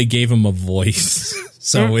Yoshi until they gave him a voice.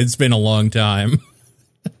 So it's been a long time.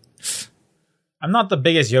 I'm not the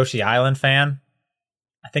biggest Yoshi Island fan.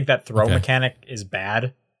 I think that throw mechanic is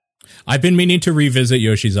bad. I've been meaning to revisit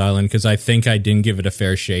Yoshi's Island because I think I didn't give it a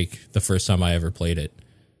fair shake the first time I ever played it.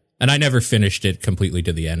 And I never finished it completely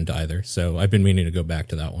to the end either. So I've been meaning to go back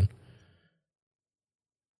to that one.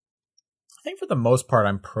 I think for the most part,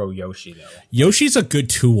 I'm pro Yoshi, though. Yoshi's a good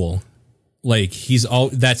tool. Like,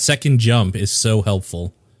 that second jump is so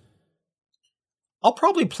helpful. I'll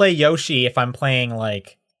probably play Yoshi if I'm playing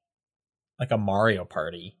like a Mario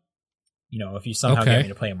Party. You know, if you somehow get me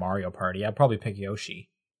to play a Mario Party, I'd probably pick Yoshi.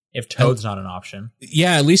 If Toad's not an option.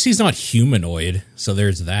 Yeah, at least he's not humanoid, so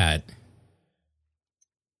there's that.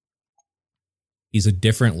 He's a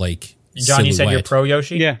different, like, and John, you said you're pro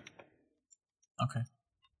Yoshi? Yeah. Okay.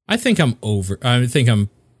 I think I'm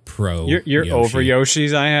pro. You're Yoshi. over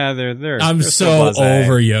Yoshis. I'm they're so blasé.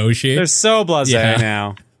 over Yoshi. They're so blasé Yeah.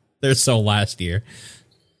 now. They're so last year.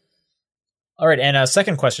 All right, and a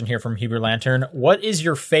second question here from Hebrew Lantern. What is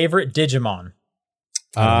your favorite Digimon?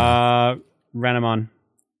 Renamon.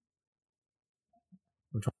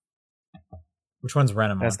 Which one's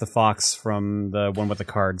Renamon? That's the fox from the one with the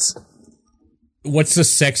cards. What's the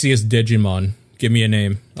sexiest Digimon? Give me a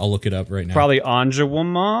name. I'll look it up right now. Probably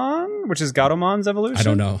Anjouamon, which is Gautomon's evolution. I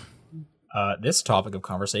don't know. This topic of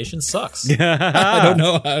conversation sucks. I don't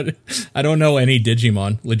know. I don't know any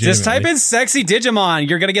Digimon. Legitimately. Just type in sexy Digimon.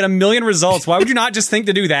 You're going to get a million results. Why would you not just think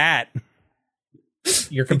to do that?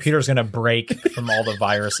 Your computer's going to break from all the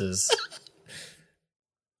viruses.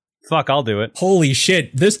 Fuck, I'll do it. Holy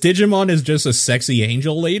shit. This Digimon is just a sexy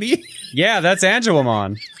angel lady? Yeah, that's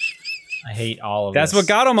Anjouamon. I hate all of That's this.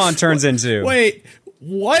 what Gautomon turns into. Wait,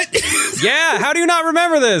 what? Yeah, how do you not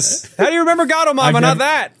remember this? How do you remember Gautomon, but not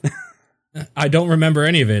that? I don't remember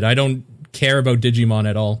any of it. I don't care about Digimon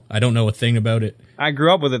at all. I don't know a thing about it. I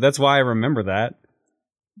grew up with it. That's why I remember that.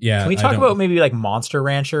 Yeah. Can we talk about maybe like Monster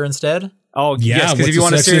Rancher instead? Oh, Yeah, yes, because if you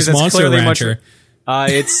want a series that's clearly much...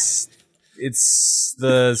 It's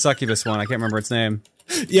the succubus one. I can't remember its name.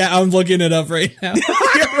 Yeah, I'm looking it up right now.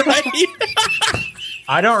 You're right.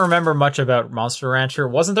 I don't remember much about Monster Rancher.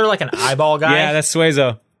 Wasn't there like an eyeball guy? Yeah, that's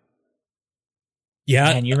Suezo. Yeah.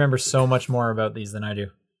 And you remember so much more about these than I do.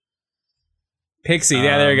 Pixie.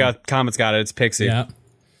 Yeah, there you go. Comet's got it. It's Pixie. Yeah.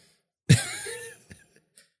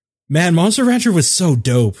 Man, Monster Rancher was so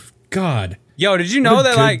dope. God. Yo, did you know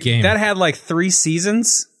that like game. that had like 3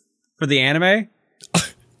 seasons for the anime?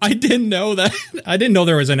 I didn't know that. I didn't know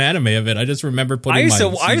there was an anime of it. I just remember putting I used to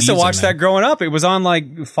CDs watch in that growing up. It was on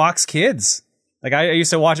like Fox Kids. Like I used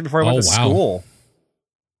to watch it before I went to school.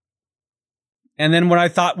 And then when I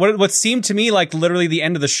thought what seemed to me like literally the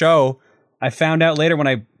end of the show, I found out later when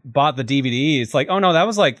I bought the DVD, it's like, oh no, that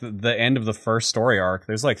was like the end of the first story arc.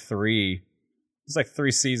 There's like 3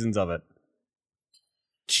 seasons of it.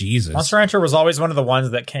 Jesus. Monster Rancher was always one of the ones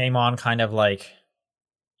that came on kind of like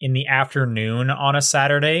in the afternoon on a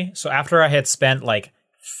Saturday. So after I had spent like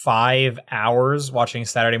 5 hours watching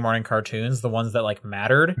Saturday morning cartoons, the ones that like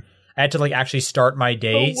mattered, I had to like actually start my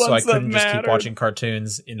day, so I couldn't just keep watching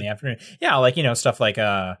cartoons in the afternoon. Yeah, like, you know, stuff like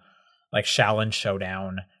Shaolin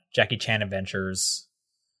Showdown, Jackie Chan Adventures,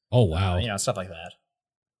 Oh wow. Stuff like that.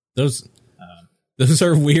 Those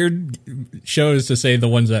are weird shows to say the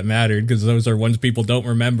ones that mattered, because those are ones people don't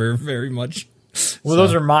remember very much. Well,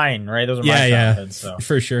 those are mine, right? Those are my childhood, so.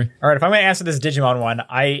 For sure. All right, if I'm going to answer this Digimon one,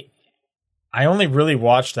 I only really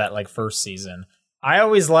watched that like first season. I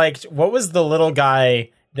always liked, what was the little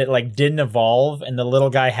guy that like didn't evolve, and the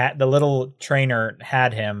little trainer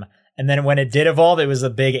had him, and then when it did evolve, it was a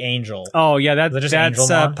big angel. Oh yeah, that's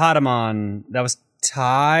Patamon. That was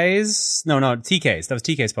Ty's. No, TK's. That was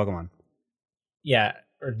TK's Pokemon. Yeah,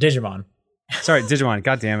 or Digimon. Sorry, Digimon.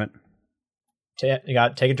 God damn it. You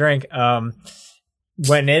got to take a drink.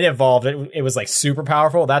 When it evolved, it was like super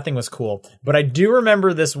powerful. That thing was cool. But I do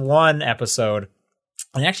remember this one episode.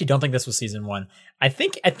 I actually don't think this was season 1. I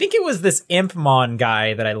think it was this Impmon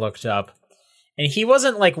guy that I looked up. And he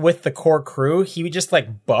wasn't like with the core crew. He just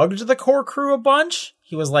like bugged the core crew a bunch.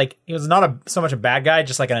 He was not so much a bad guy,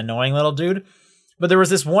 just like an annoying little dude. But there was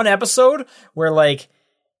this one episode where like,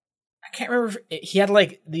 I can't remember if he had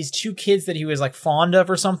like these 2 kids that he was like fond of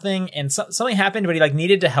or something, and something happened, but he like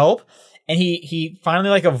needed to help, and he finally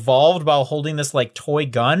like evolved while holding this like toy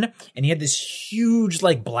gun, and he had this huge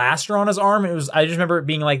like blaster on his arm. I just remember it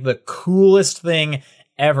being like the coolest thing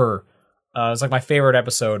ever. It was like my favorite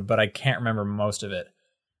episode, but I can't remember most of it.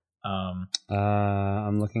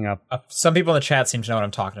 I'm looking up. Some people in the chat seem to know what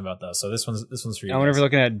I'm talking about though, so this one's for you. I wonder if we're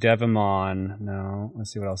looking at Devimon. No,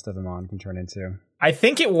 let's see what else Devimon can turn into. I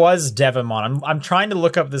think it was Devimon. I'm trying to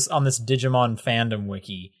look up this on this Digimon fandom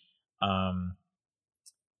wiki,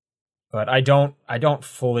 but I don't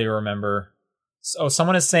fully remember. So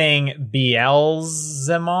someone is saying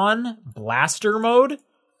Beelzemon Blaster Mode.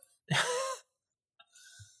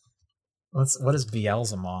 What is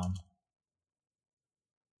Beelzemon?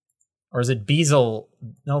 Or is it Beelzemon?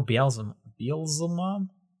 No, Beelzemon?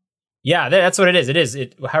 Yeah, that's what it is. It is.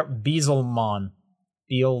 Beelzemon.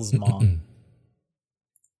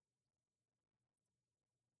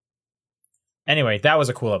 Anyway, that was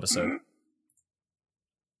a cool episode.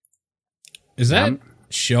 Is that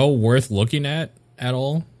show worth looking at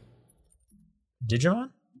all?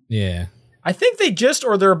 Digimon? Yeah. I think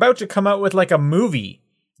they're about to come out with like a movie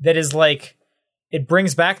that is like, it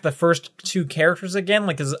brings back the first 2 characters again,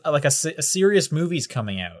 like a serious movie's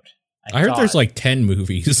coming out. I heard there's like 10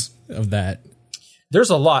 movies of that. There's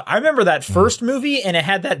a lot. I remember that first movie, and it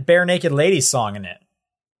had that Bare Naked Ladies song in it.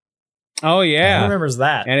 Oh yeah, who remembers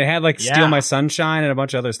that? And it had like Steal My Sunshine and a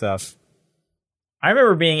bunch of other stuff. I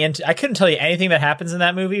remember being into. I couldn't tell you anything that happens in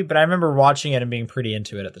that movie, but I remember watching it and being pretty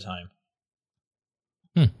into it at the time.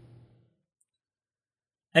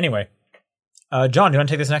 Anyway. John, do you want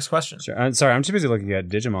to take this next question? Sure. I'm sorry, I'm too busy looking at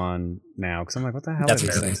Digimon now because I'm like, what the hell That's are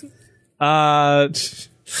these fair. things?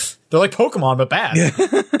 They're like Pokemon, but bad.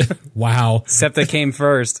 Wow. Except they came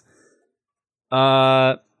first.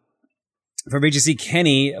 For BGC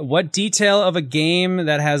Kenny, what detail of a game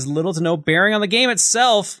that has little to no bearing on the game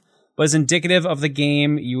itself but is indicative of the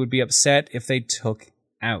game you would be upset if they took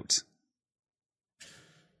out?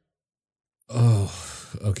 Oh,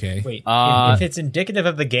 okay. Wait, if it's indicative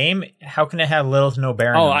of the game, how can it have little to no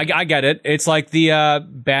bearing? Oh, I get it. It's like the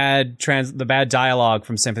bad dialogue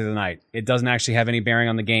from Symphony of the Night. It doesn't actually have any bearing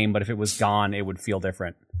on the game, but if it was gone, it would feel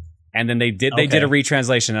different. And then they did a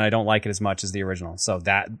retranslation, and I don't like it as much as the original. So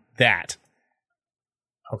that.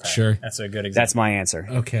 Okay, sure, that's a good example. That's my answer.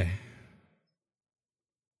 Okay.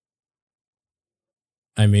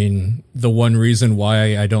 I mean, the one reason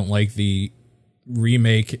why I don't like the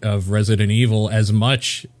remake of Resident Evil as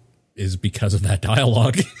much is because of that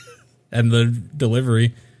dialogue and the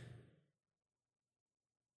delivery.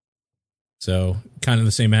 So, kind of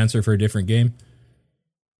the same answer for a different game.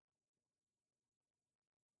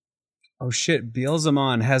 Oh shit,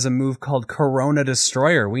 Beelzemon has a move called Corona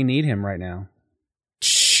Destroyer. We need him right now.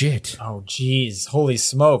 Shit. Oh jeez, holy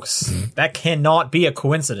smokes. That cannot be a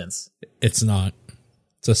coincidence. It's not.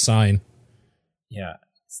 It's a sign. Yeah.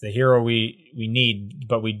 It's the hero we need,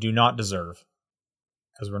 but we do not deserve.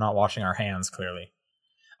 Because we're not washing our hands, clearly.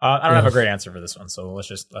 I don't have a great answer for this one, so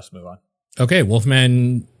let's move on. Okay,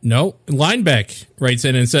 Wolfman Linebeck writes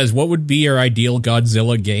in and says, what would be your ideal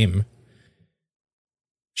Godzilla game?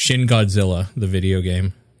 Shin Godzilla, the video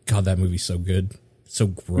game. God, that movie's so good. So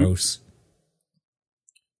gross.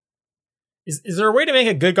 Is there a way to make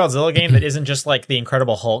a good Godzilla game that isn't just like the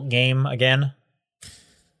Incredible Hulk game again?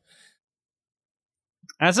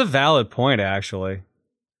 That's a valid point, actually.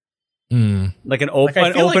 Like an like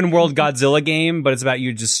open world Godzilla game, but it's about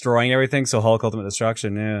you destroying everything. So Hulk Ultimate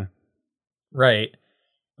Destruction, yeah. Right.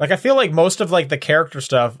 Like I feel like most of like the character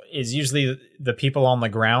stuff is usually the people on the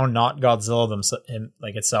ground, not Godzilla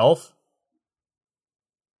like itself.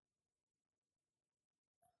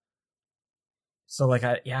 So like,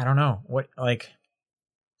 I don't know what like.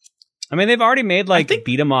 I mean, they've already made like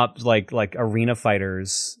beat 'em up, like arena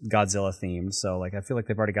fighters, Godzilla themed. So like, I feel like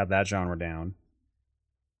they've already got that genre down.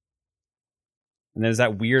 And there's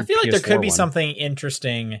that weird. I feel like there could be one. something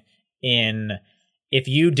interesting in if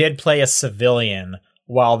you did play a civilian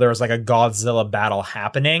while there was like a Godzilla battle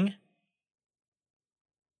happening.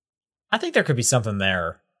 I think there could be something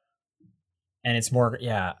there, and it's more,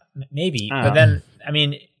 maybe. But then, I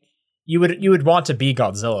mean. You would want to be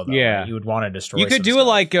Godzilla, though. Yeah. Right? You would want to destroy. You could do stuff. it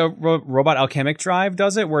like a Robot Alchemic Drive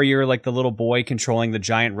does it, where you're like the little boy controlling the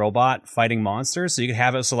giant robot fighting monsters. So you could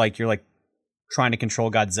have it so like you're like trying to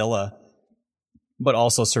control Godzilla, but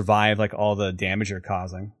also survive like all the damage you're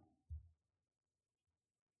causing.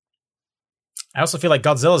 I also feel like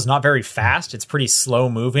Godzilla is not very fast. It's pretty slow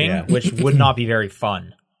moving, which would not be very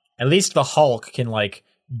fun. At least the Hulk can like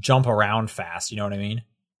jump around fast. You know what I mean?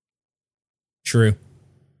 True.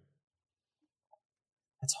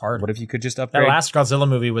 That's hard. What if you could just upgrade? That last Godzilla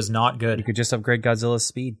movie was not good. You could just upgrade Godzilla's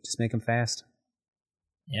speed. Just make him fast.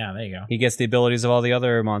 Yeah, there you go. He gets the abilities of all the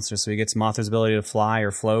other monsters. So he gets Mothra's ability to fly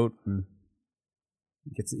or float. And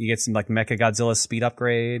he gets some like Mecha Godzilla speed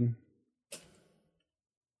upgrade.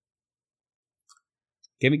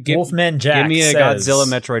 Wolfman Jack give me a says, Godzilla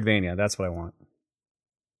Metroidvania. That's what I want.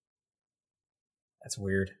 That's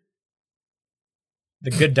weird.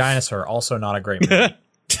 The Good Dinosaur, also not a great movie.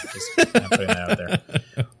 Just putting that out there.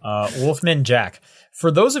 Wolfman Jack.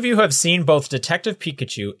 For those of you who have seen both Detective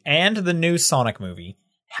Pikachu and the new Sonic movie,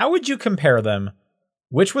 how would you compare them?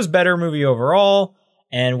 Which was better movie overall?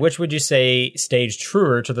 And which would you say staged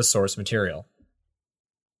truer to the source material?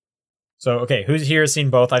 So, okay, who's here has seen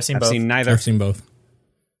both? I've seen both. I've seen neither. I've seen both.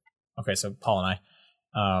 Okay, so Paul and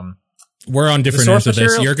I. We're on different ends of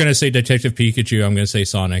this. You're going to say Detective Pikachu. I'm going to say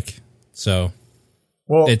Sonic. So...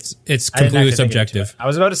 Well, it's completely subjective. I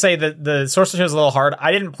was about to say that the source material is a little hard.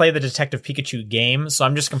 I didn't play the Detective Pikachu game, so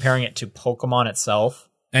I'm just comparing it to Pokemon itself.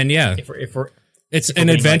 And yeah, it's an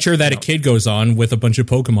adventure that a kid goes on with a bunch of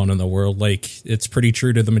Pokemon in the world. Like, it's pretty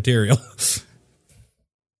true to the material.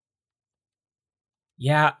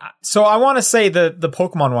 Yeah, so I want to say the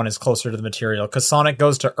Pokemon one is closer to the material because Sonic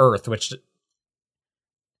goes to Earth, which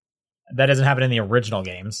that doesn't happen in the original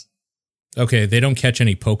games. Okay, they don't catch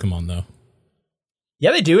any Pokemon though.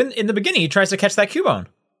 Yeah, they do. In the beginning, he tries to catch that Cubone.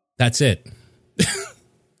 That's it.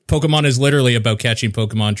 Pokemon is literally about catching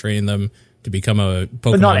Pokemon, training them to become a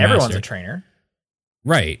Pokemon But not everyone's master. a trainer.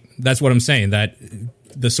 Right. That's what I'm saying. That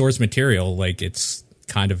the source material, like, it's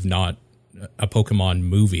kind of not a Pokemon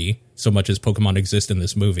movie so much as Pokemon exist in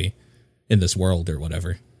this movie, in this world or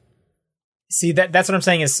whatever. See, that's what I'm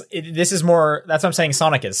saying this is more, that's what I'm saying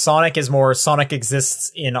Sonic is. Sonic is more, Sonic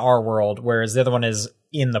exists in our world, whereas the other one is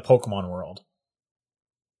in the Pokemon world.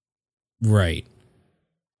 Right.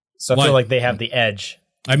 So I feel like they have the edge.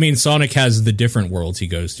 I mean, Sonic has the different worlds he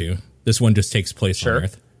goes to. This one just takes place on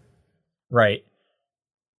Earth. Right.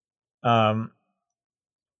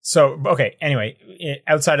 So, okay, anyway,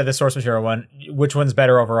 outside of the source material one, which one's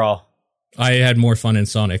better overall? I had more fun in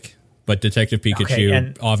Sonic, but Detective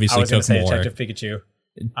Pikachu obviously took more. Detective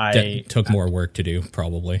Pikachu. Took more work to do,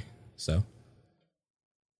 probably. So.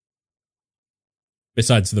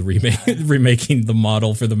 Besides the remaking the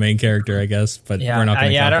model for the main character, I guess, but we're not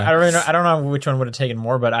going to count that. I don't know which one would have taken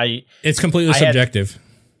more, but it's completely subjective.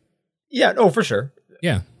 For sure.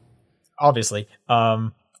 Yeah, obviously.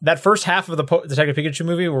 That first half of the Detective Pikachu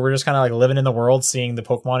movie, where we're just kind of like living in the world, seeing the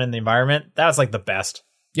Pokemon in the environment, that was like the best.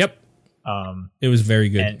 Yep. It was very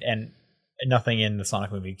good, and nothing in the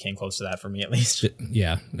Sonic movie came close to that for me, at least.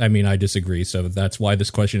 Yeah, I mean, I disagree. So that's why this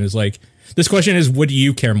question is what do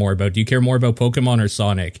you care more about? Do you care more about Pokemon or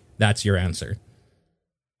Sonic? That's your answer.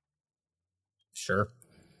 Sure.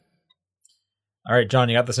 All right, John,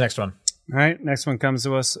 you got this next one. All right, next one comes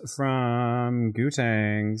to us from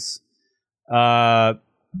Gootangs.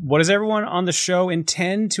 What does everyone on the show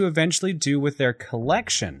intend to eventually do with their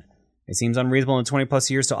collection? It seems unreasonable in 20 plus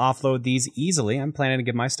years to offload these easily. I'm planning to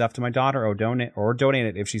give my stuff to my daughter or donate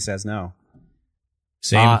it if she says no.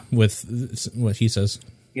 Same with what he says.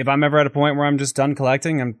 If I'm ever at a point where I'm just done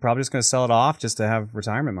collecting, I'm probably just going to sell it off just to have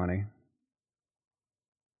retirement money.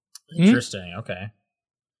 Interesting. Okay.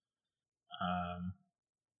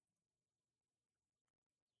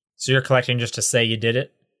 So you're collecting just to say you did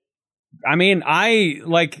it? I mean,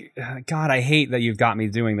 God, I hate that you've got me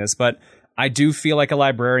doing this, but I do feel like a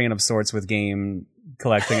librarian of sorts with game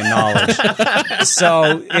collecting and knowledge.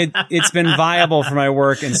 So it's been viable for my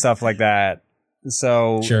work and stuff like that.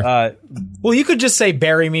 So, Sure. Well, you could just say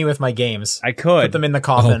bury me with my games. I could Put them in the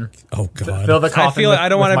coffin. Oh God. Fill the coffin. I feel I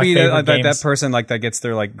don't want to be that that person like that gets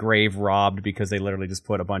their like grave robbed because they literally just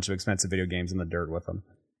put a bunch of expensive video games in the dirt with them.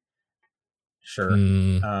 Sure.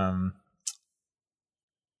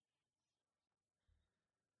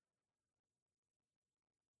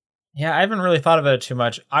 Yeah, I haven't really thought about it too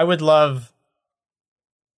much. I would love,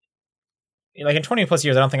 like in 20 plus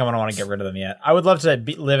years, I don't think I'm going to want to get rid of them yet. I would love to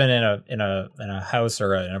live in a house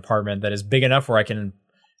or an apartment that is big enough where I can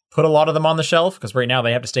put a lot of them on the shelf, because right now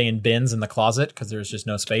they have to stay in bins in the closet because there's just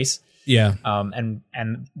no space. Yeah. And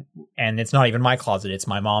it's not even my closet; it's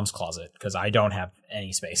my mom's closet because I don't have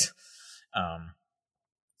any space. Yeah,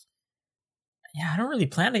 I don't really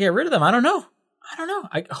plan to get rid of them. I don't know.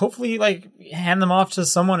 I hopefully like hand them off to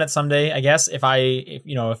someone at someday, I guess, if I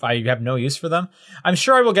have no use for them. I'm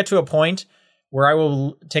sure I will get to a point where I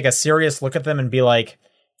will take a serious look at them and be like,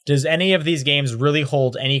 does any of these games really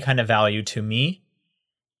hold any kind of value to me?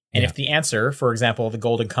 And if the answer, for example, the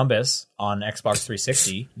Golden Compass on Xbox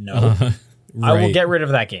 360, no, right. I will get rid of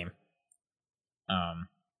that game.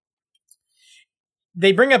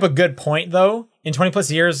 They bring up a good point, though. In 20 plus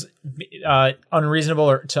years,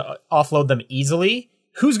 unreasonable to offload them easily.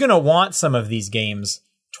 Who's going to want some of these games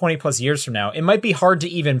 20 plus years from now? It might be hard to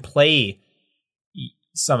even play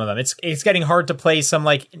some of them. It's getting hard to play some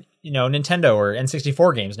like, Nintendo or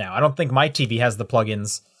N64 games now. I don't think my TV has the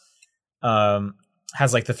plugins,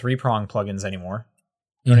 has like the 3-prong plugins anymore.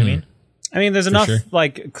 You know what I mean? I mean, there's enough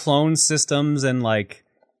like clone systems and like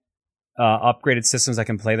upgraded systems that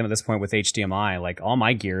can play them at this point with HDMI. Like all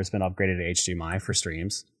my gear has been upgraded to HDMI for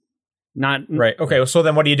streams. Not right. Okay. So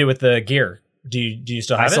then, what do you do with the gear? Do you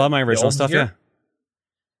still have it? I still have my original stuff. Gear?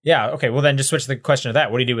 Yeah. Okay. Well, then just switch the question to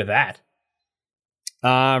that. What do you do with that?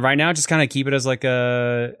 Right now, just kind of keep it as like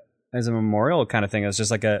a memorial kind of thing. It's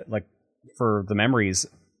just like for the memories.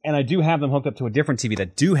 And I do have them hooked up to a different TV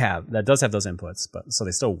that does have those inputs, but so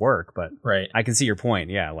they still work. But right. I can see your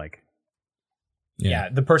point. Yeah. Like. Yeah,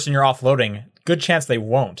 the person you're offloading, good chance they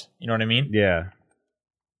won't. You know what I mean? Yeah.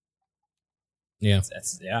 Yeah.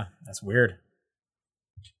 That's weird.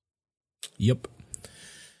 Yep.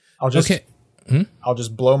 I'll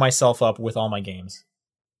just blow myself up with all my games.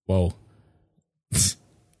 Whoa. That's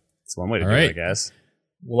one way to do it, I guess.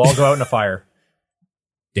 We'll all go out in a fire.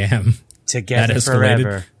 Damn. Together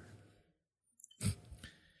forever.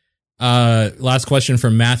 Last question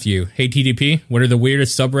from Matthew. Hey TDP, what are the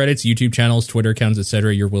weirdest subreddits, YouTube channels, Twitter accounts,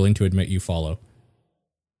 etc. you're willing to admit you follow?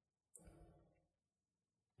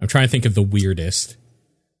 I'm trying to think of the weirdest.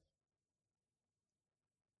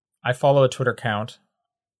 I follow a Twitter account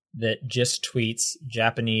that just tweets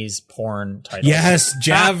Japanese porn titles. Yes,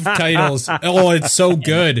 Jav titles. Oh, it's so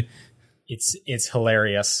good. It's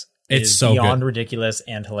hilarious. It's so beyond good. Ridiculous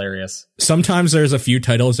and hilarious. Sometimes there's a few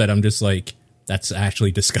titles that I'm just like, that's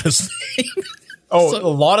actually disgusting. A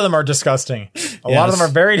lot of them are disgusting. A lot of them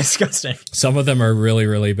are very disgusting. Some of them are really,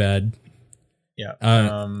 really bad. Yeah.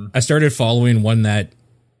 I started following one that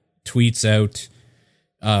tweets out.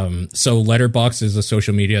 So Letterboxd is a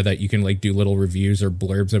social media that you can like do little reviews or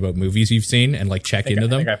blurbs about movies you've seen and like check into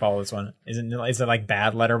them. I think I follow this one. Is it like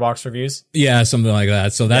bad Letterboxd reviews? Yeah, something like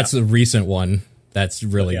that. So that's a recent one. That's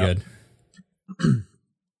really good.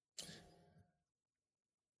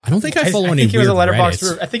 I don't think I follow any weird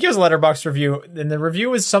Reddits. I think it was a Letterboxd review, and the review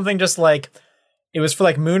was something just like, it was for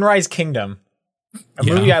like Moonrise Kingdom, a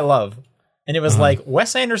movie I love, and it was like,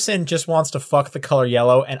 Wes Anderson just wants to fuck the color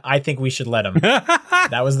yellow, and I think we should let him.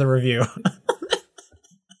 That was the review.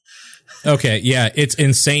 Okay, yeah, it's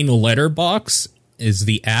Insane Letterboxd is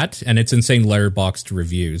the and it's Insane Letterboxd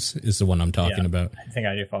Reviews is the one I'm talking about. I think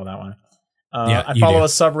I do follow that one. I follow a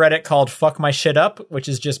subreddit called Fuck My Shit Up, which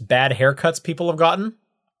is just bad haircuts people have gotten.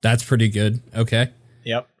 That's pretty good. Okay.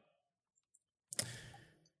 Yep.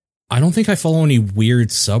 I don't think I follow any weird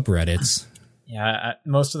subreddits. Yeah,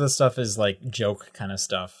 most of the stuff is like joke kind of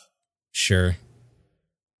stuff. Sure.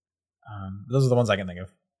 Those are the ones I can think of.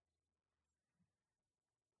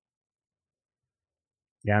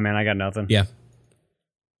 Yeah, man, I got nothing. Yeah.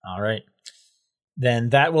 All right. Then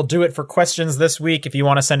that will do it for questions this week. If you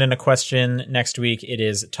want to send in a question next week, it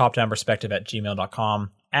is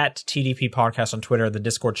topdownperspective@gmail.com, at TDP Podcast on Twitter, the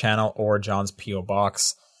Discord channel, or John's P.O.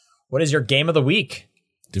 Box. What is your game of the week?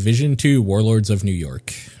 Division 2 Warlords of New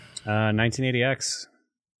York. 1980X.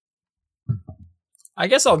 I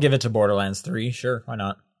guess I'll give it to Borderlands 3. Sure, why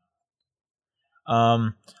not?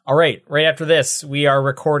 All right. Right after this, we are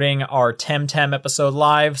recording our Temtem episode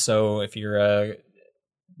live. So if you're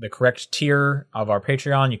the correct tier of our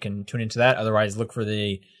Patreon, you can tune into that. Otherwise, look for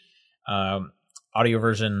the audio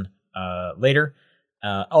version later.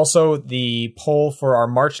 Also, the poll for our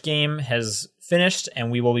March game has finished,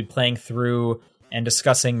 and we will be playing through and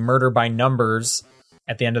discussing Murder by Numbers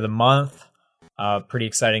at the end of the month. Pretty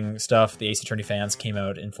exciting stuff. The Ace Attorney fans came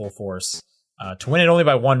out in full force to win it only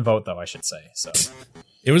by 1 vote, though, I should say. So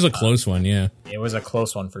it was a close one, yeah. It was a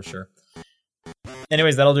close one for sure.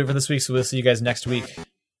 Anyways, that'll do it for this week, so we'll see you guys next week.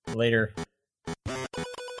 Later.